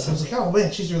was like, oh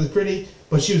man, she's really pretty,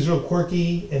 but she was real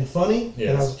quirky and funny. Yes.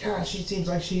 And I was like, gosh, she seems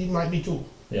like she might be cool.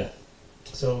 Yeah.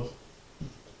 So,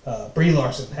 Brie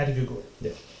Larson, had to Google it.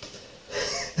 Yeah.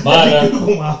 My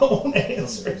Google my own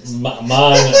answers. my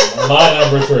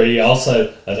number 3,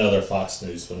 also another Fox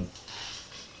News one,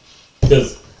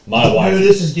 because my wife. Dude,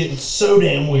 this is getting so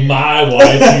damn weird. My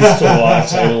wife used to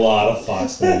watch a lot of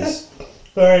Fox News.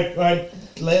 All right,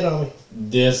 lay it on me.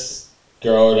 This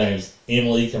girl name's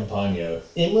Emily Campagno.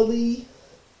 Emily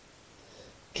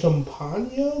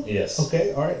Campagno? Yes.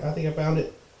 Okay, all right, I think I found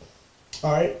it.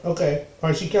 All right, okay. All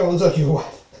right, she kind of looks like your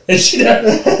wife. And she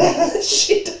does.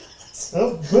 She does.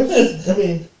 Oh, but I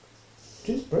mean,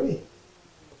 she's pretty.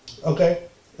 Okay,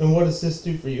 and what does this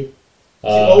do for you? She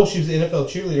was the NFL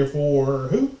cheerleader for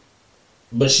who?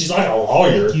 But she's like a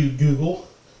lawyer. Thank you, Google.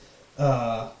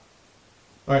 All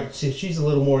right, she's a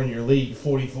little more in your league.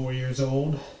 44 years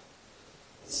old.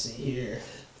 Let's see here.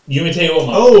 You want me to tell you what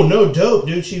my... Oh, no, dope,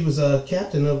 dude. She was a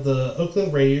captain of the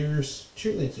Oakland Raiders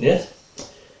cheerleading team. Yeah.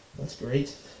 That's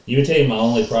great. You want me to tell you my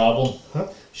only problem? Huh?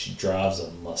 She drives a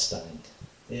Mustang.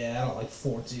 Yeah, I don't like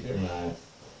Fords either. No.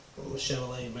 I'm a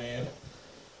Chevrolet man.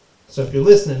 So if you're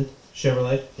listening,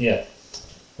 Chevrolet, Yeah.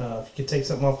 if you could take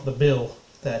something off the bill,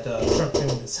 that truck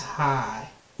payment is high,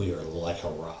 We are like a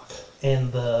rock.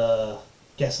 and the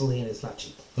gasoline is not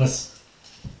cheap. Let's...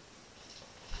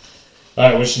 All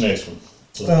right, what's your next one?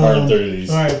 Let's burn through these.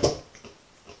 All right.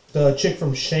 The chick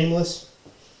from Shameless.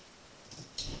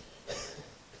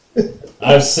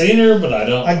 I've seen her, but I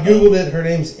don't... I Googled it. Her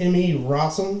name's Emmy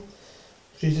Rossum.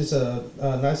 She's just a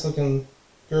nice-looking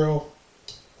girl.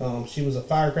 She was a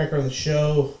firecracker on the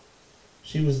show.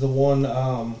 She was the one...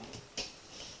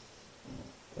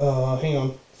 hang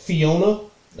on. Fiona.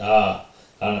 I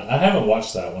haven't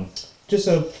watched that one. Just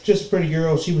a pretty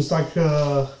girl. She was like...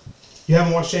 you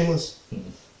haven't watched Shameless?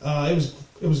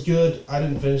 It was good. I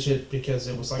didn't finish it because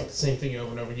it was like the same thing over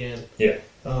and over again. Yeah.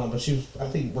 But she was, I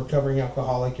think, recovering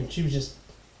alcoholic, and she was just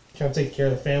kind of taking care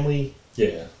of the family.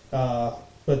 Yeah.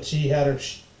 But she had her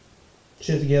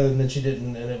shit together, and then she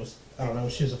didn't, and it was, I don't know,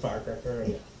 she was a firecracker.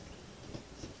 And,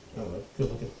 I don't know, good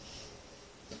looking.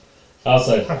 I'll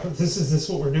say... Is this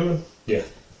what we're doing? Yeah.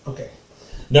 Okay.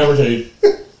 Number 2,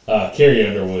 Carrie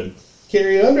Underwood.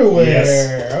 Carrie Underwood.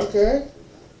 Yes. Okay.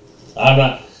 I'm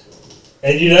not...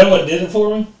 And you know what did it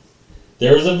for me?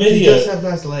 There was a She video... does have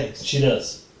nice legs. She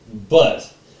does.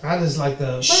 But... I just like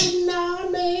the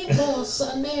Sunday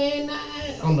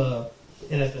night on the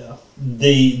NFL.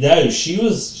 She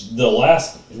was the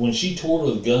last... When she toured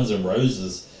with Guns N'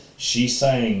 Roses, she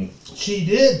sang... She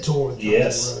did tour with Guns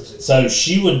N' Roses. So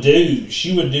she would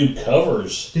do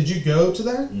covers. Did you go to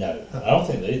that? No. I don't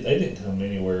think they didn't come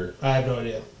anywhere. I have no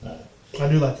idea. No. I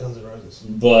do like Guns N' Roses.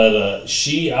 But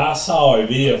I saw a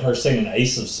video of her singing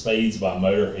Ace of Spades by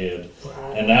Motorhead.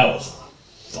 Wow. And that was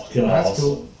fucking That's awesome.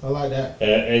 Cool. I like that.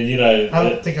 And you know... I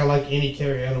don't think I like any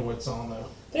Carrie Underwood song, though.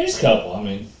 There's a couple. I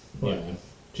mean, you know.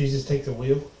 Jesus Take the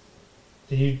Wheel?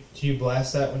 Do you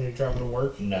blast that when you're driving to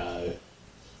work? No.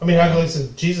 I mean, I can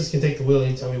listen, Jesus Can Take the Wheel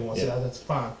anytime he wants Yeah. it. That's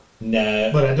fine.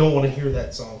 No. But I don't want to hear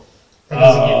that song. That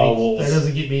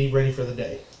doesn't get me ready for the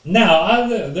day. No,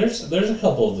 there's a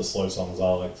couple of the slow songs I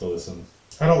like to listen.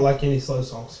 I don't like any slow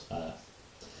songs.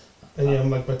 And yeah,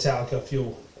 I'm like Metallica,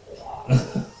 Fuel.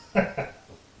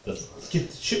 Let's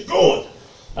get the shit going.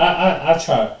 I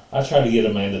try to get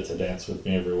Amanda to dance with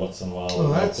me every once in a while.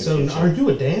 Oh, that's so. Are you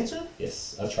a dancer?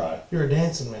 Yes, I try. You're a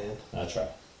dancing man. I try.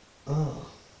 Oh.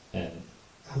 And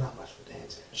I'm not much of a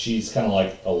dancer. she's kind of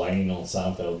like Elaine on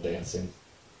Seinfeld dancing.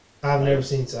 I've never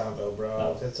seen Seinfeld, bro.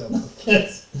 Oh.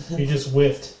 That's you just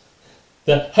whiffed.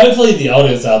 Hopefully the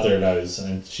audience out there knows,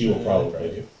 and she will probably.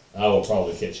 Probably. I will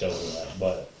probably catch up with that,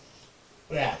 but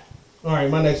Yeah. All right,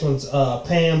 my next one's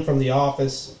Pam from The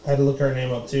Office. I had to look her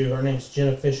name up too. Her name's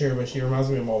Jenna Fisher, but she reminds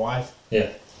me of my wife.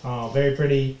 yeah. Very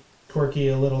pretty, quirky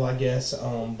a little, I guess.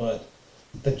 But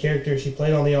the character she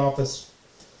played on The Office,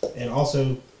 and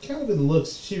also kind of in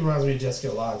looks, she reminds me of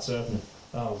Jessica a lot. So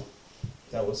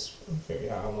that was very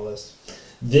high on the list.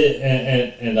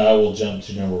 And I will jump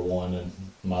to number one and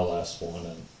my last one,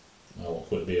 and I will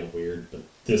quit being weird, but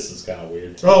this is kind of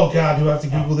weird. Oh, God, do I have to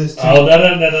Google this too? Oh, no.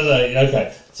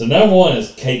 Okay, so number one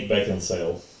is Kate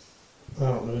Beckinsale. I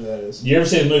don't know who that is. You ever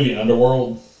see the movie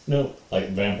Underworld? No. Like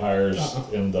vampires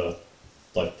in the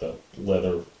leather.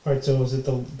 All right, so is it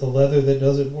the leather that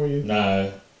does it for you?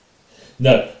 No.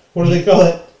 What do they call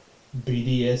it?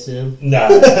 BDSM? No.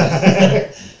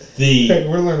 Hey,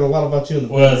 we're learning a lot about you in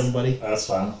the bedroom, buddy. That's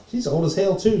fine. She's old as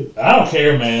hell, too. I don't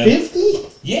care, man. 50?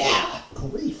 Yeah.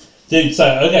 Grief. Dude, so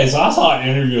I saw an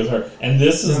interview with her, and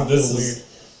this is weird.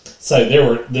 So there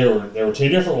were two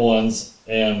different ones,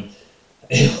 and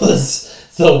it was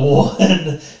the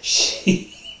one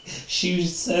she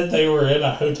said they were in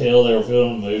a hotel, they were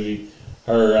filming a movie.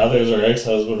 I think it was her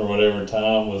ex-husband or whatever,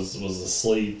 Tom was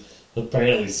asleep,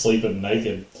 apparently sleeping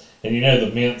naked. And you know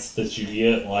the mints that you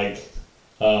get, like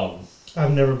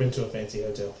I've never been to a fancy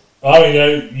hotel. I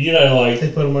mean, you know, like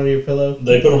They put them under your pillow?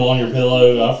 they put them on your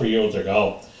pillow. I forget what they're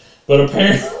called. But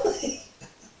apparently,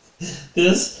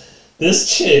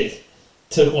 this chick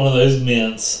took one of those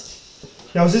mints.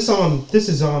 Now, this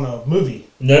is on a movie?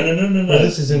 No. Or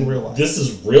this is in real life? This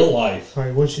is real life. All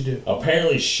right, what'd she do?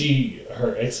 Apparently,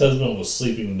 her ex-husband was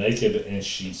sleeping naked, and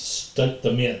she stuck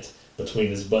the mint between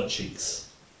his butt cheeks.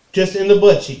 Just in the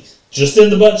butt cheeks? Just in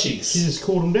the butt cheeks. She just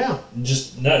cooled him down?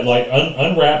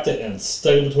 Unwrapped it and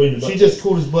stuck it between the butt cheeks. She just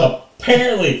cooled his butt?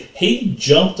 Apparently, he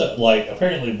jumped up,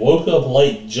 apparently woke up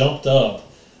late, jumped up,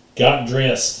 got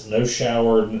dressed, no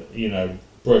shower,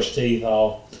 brushed teeth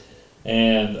all.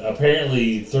 And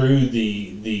apparently, through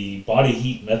the body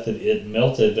heat method, it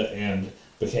melted and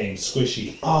became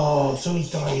squishy. Oh, so he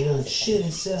thought he done shit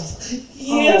himself.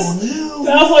 Yes! Oh,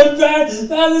 no. I was like,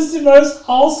 that is the most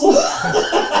awesome.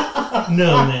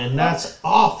 No, man, that's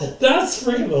awful. That's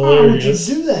freaking Why would you hilarious.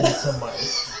 do that to somebody?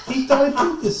 He thought he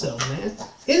pooped himself, man.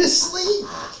 In his sleep.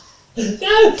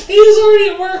 No, he was already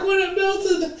at work when it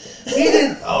melted. He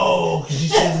didn't. Oh, because you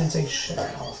said he didn't take a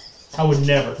shirt off. I would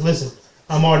never. Listen,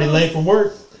 I'm already late for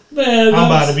work. Man, I'm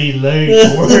about to be late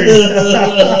for work.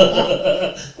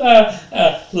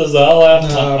 Listen,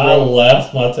 I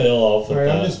laughed my tail off at All right,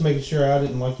 that. I'm just making sure I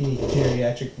didn't like any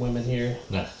geriatric women here.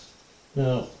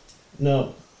 No.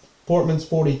 Portman's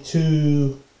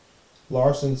 42.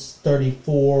 Larson's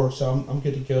 34. So I'm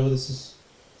good to go. This is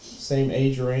same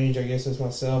age range, I guess, as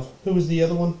myself. Who was the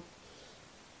other one?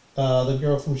 The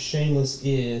girl from Shameless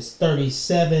is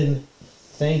 37.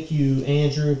 Thank you,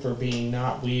 Andrew, for being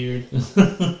not weird.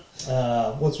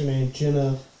 What's her name?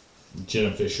 Jenna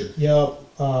Fisher. Yep.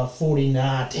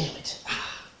 49. Damn it.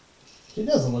 She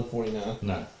doesn't look 49.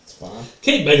 No. It's fine.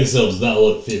 Kate Beckinsale does not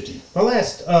look 50. My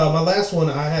last one,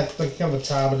 I had like kind of a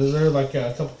tie, but there were like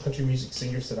a couple country music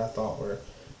singers that I thought were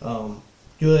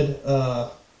good.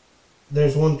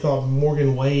 There's one called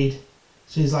Morgan Wade.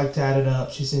 She's like tatted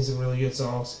up. She sings some really good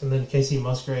songs. And then Casey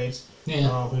Musgraves,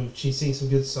 who she sings some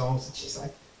good songs. And she's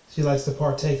like, she likes to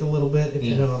partake a little bit, if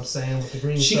you know what I'm saying, with the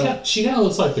green stuff. She kind of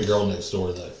looks like the girl next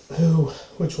door, though. Who?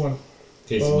 Which one?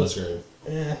 Casey Musgrave.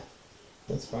 Yeah,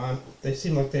 that's fine. They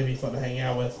seem like they'd be fun to hang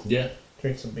out with. Yeah.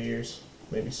 Drink some beers,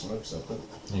 maybe smoke something.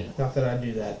 Yeah. Not that I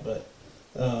do that, but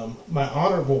my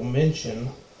honorable mention.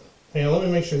 Hang on, let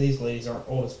me make sure these ladies aren't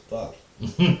old as fuck.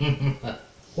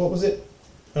 What was it?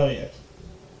 Oh yeah.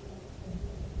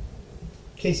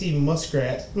 Casey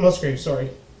Musgrave,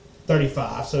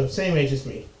 35, so same age as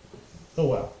me. Oh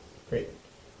wow, great.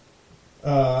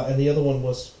 And the other one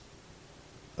was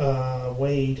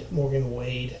Morgan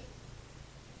Wade.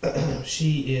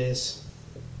 She is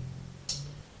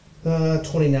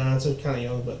 29, so kind of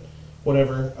young, but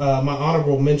whatever. My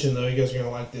honorable mention, though, you guys are going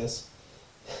to like this.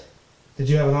 Did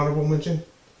you have an honorable mention?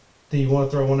 Do you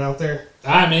want to throw one out there?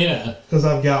 I mean, Because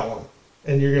I've got one,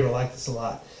 and you're going to like this a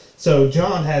lot. So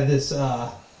John had this,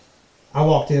 I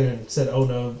walked in and said, oh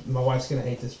no, my wife's going to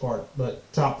hate this part, but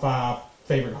top 5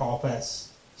 favorite Hall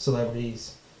Pass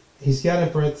celebrities. He's got in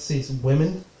parentheses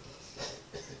women.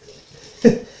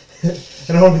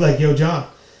 And I want to be like, yo, John,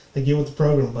 get with the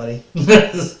program, buddy.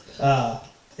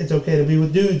 It's okay to be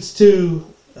with dudes too,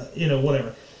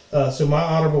 whatever. So my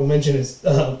honorable mention is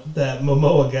that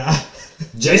Momoa guy.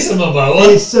 Jason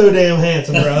Momoa? He's so damn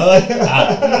handsome, bro.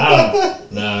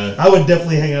 No. I would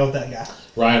definitely hang out with that guy.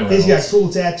 Ryan Reynolds. He's got cool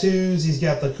tattoos. He's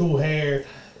got the cool hair.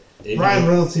 Ryan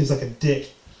Reynolds seems like a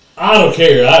dick. I don't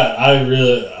care.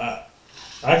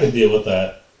 I could deal with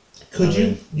that. Could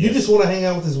you? You just want to hang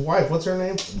out with his wife. What's her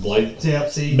name? Blake. Yeah,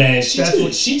 see. Man,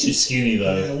 she too skinny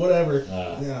though. Yeah, whatever.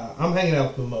 Yeah, I'm hanging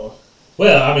out with Momoa.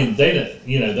 Well, I mean, they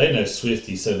know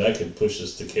Swifty, so that could push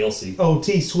us to Kelsey. Oh,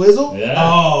 T Swizzle? Yeah.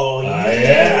 Oh,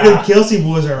 yeah. The Kelsey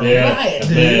boys are riot,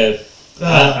 dude.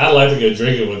 I'd like to go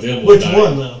drinking with them. Which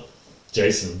one though?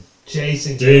 Jason.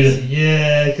 Jason. Dude. Kelsey.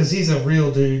 Yeah, because he's a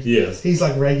real dude. Yes. He's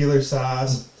like regular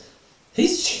size.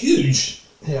 He's huge.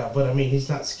 Yeah, but I mean, he's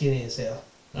not skinny as hell.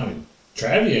 I mean,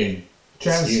 Travis ain't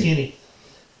skinny.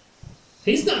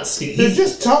 He's not skinny. They're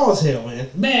just tall as hell, man.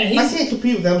 Man, I can't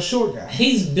compete with that. I'm a short guy.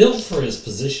 He's built for his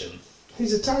position.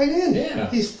 He's a tight end. Yeah.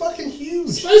 He's fucking huge.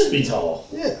 He's supposed to be tall.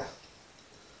 Yeah.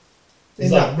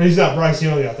 He's not Bryce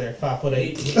Young out there,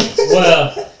 5'8".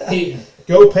 Well,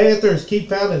 Go Panthers, keep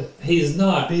pounding. He's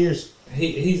not beers.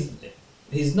 He's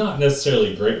not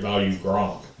necessarily great value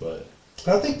Gronk, but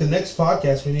I think the next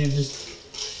podcast we need to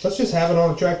let's just have it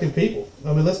on attractive people.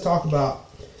 I mean, let's talk about.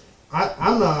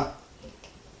 I'm not.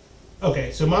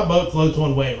 Okay, so my boat floats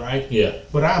one way, right? Yeah.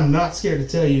 But I'm not scared to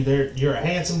tell you you're a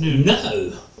handsome dude.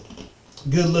 No.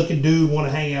 Good looking dude. Want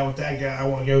to hang out with that guy. I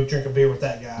want to go drink a beer with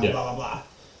that guy. Yeah. Blah blah blah.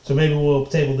 So maybe we'll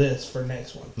table this for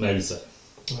next one. Maybe so.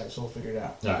 All right, so we'll figure it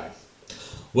out. All right.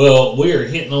 Well, we are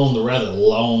hitting on the rather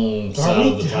long side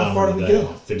of the time. How far did we go?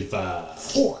 55.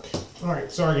 Fork. All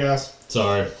right, sorry guys.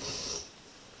 Sorry.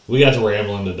 We got to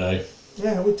rambling today.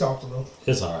 Yeah, we talked a little.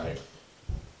 It's all right.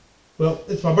 Well,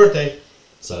 it's my birthday.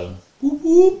 So, whoop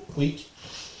whoop week.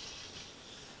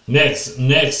 Next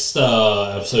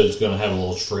episode is going to have a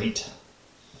little treat.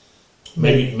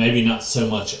 Maybe not so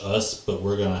much us, but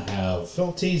we're going to have.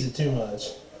 Don't tease it too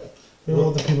much. We don't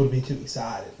want the people to be too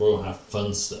excited. We're going to have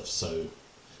fun stuff, so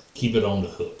keep it on the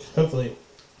hook. Hopefully,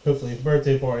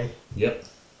 birthday party. Yep.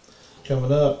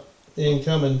 Coming up,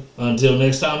 incoming. Until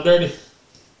next time, Dirty.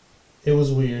 It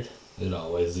was weird. It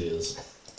always is.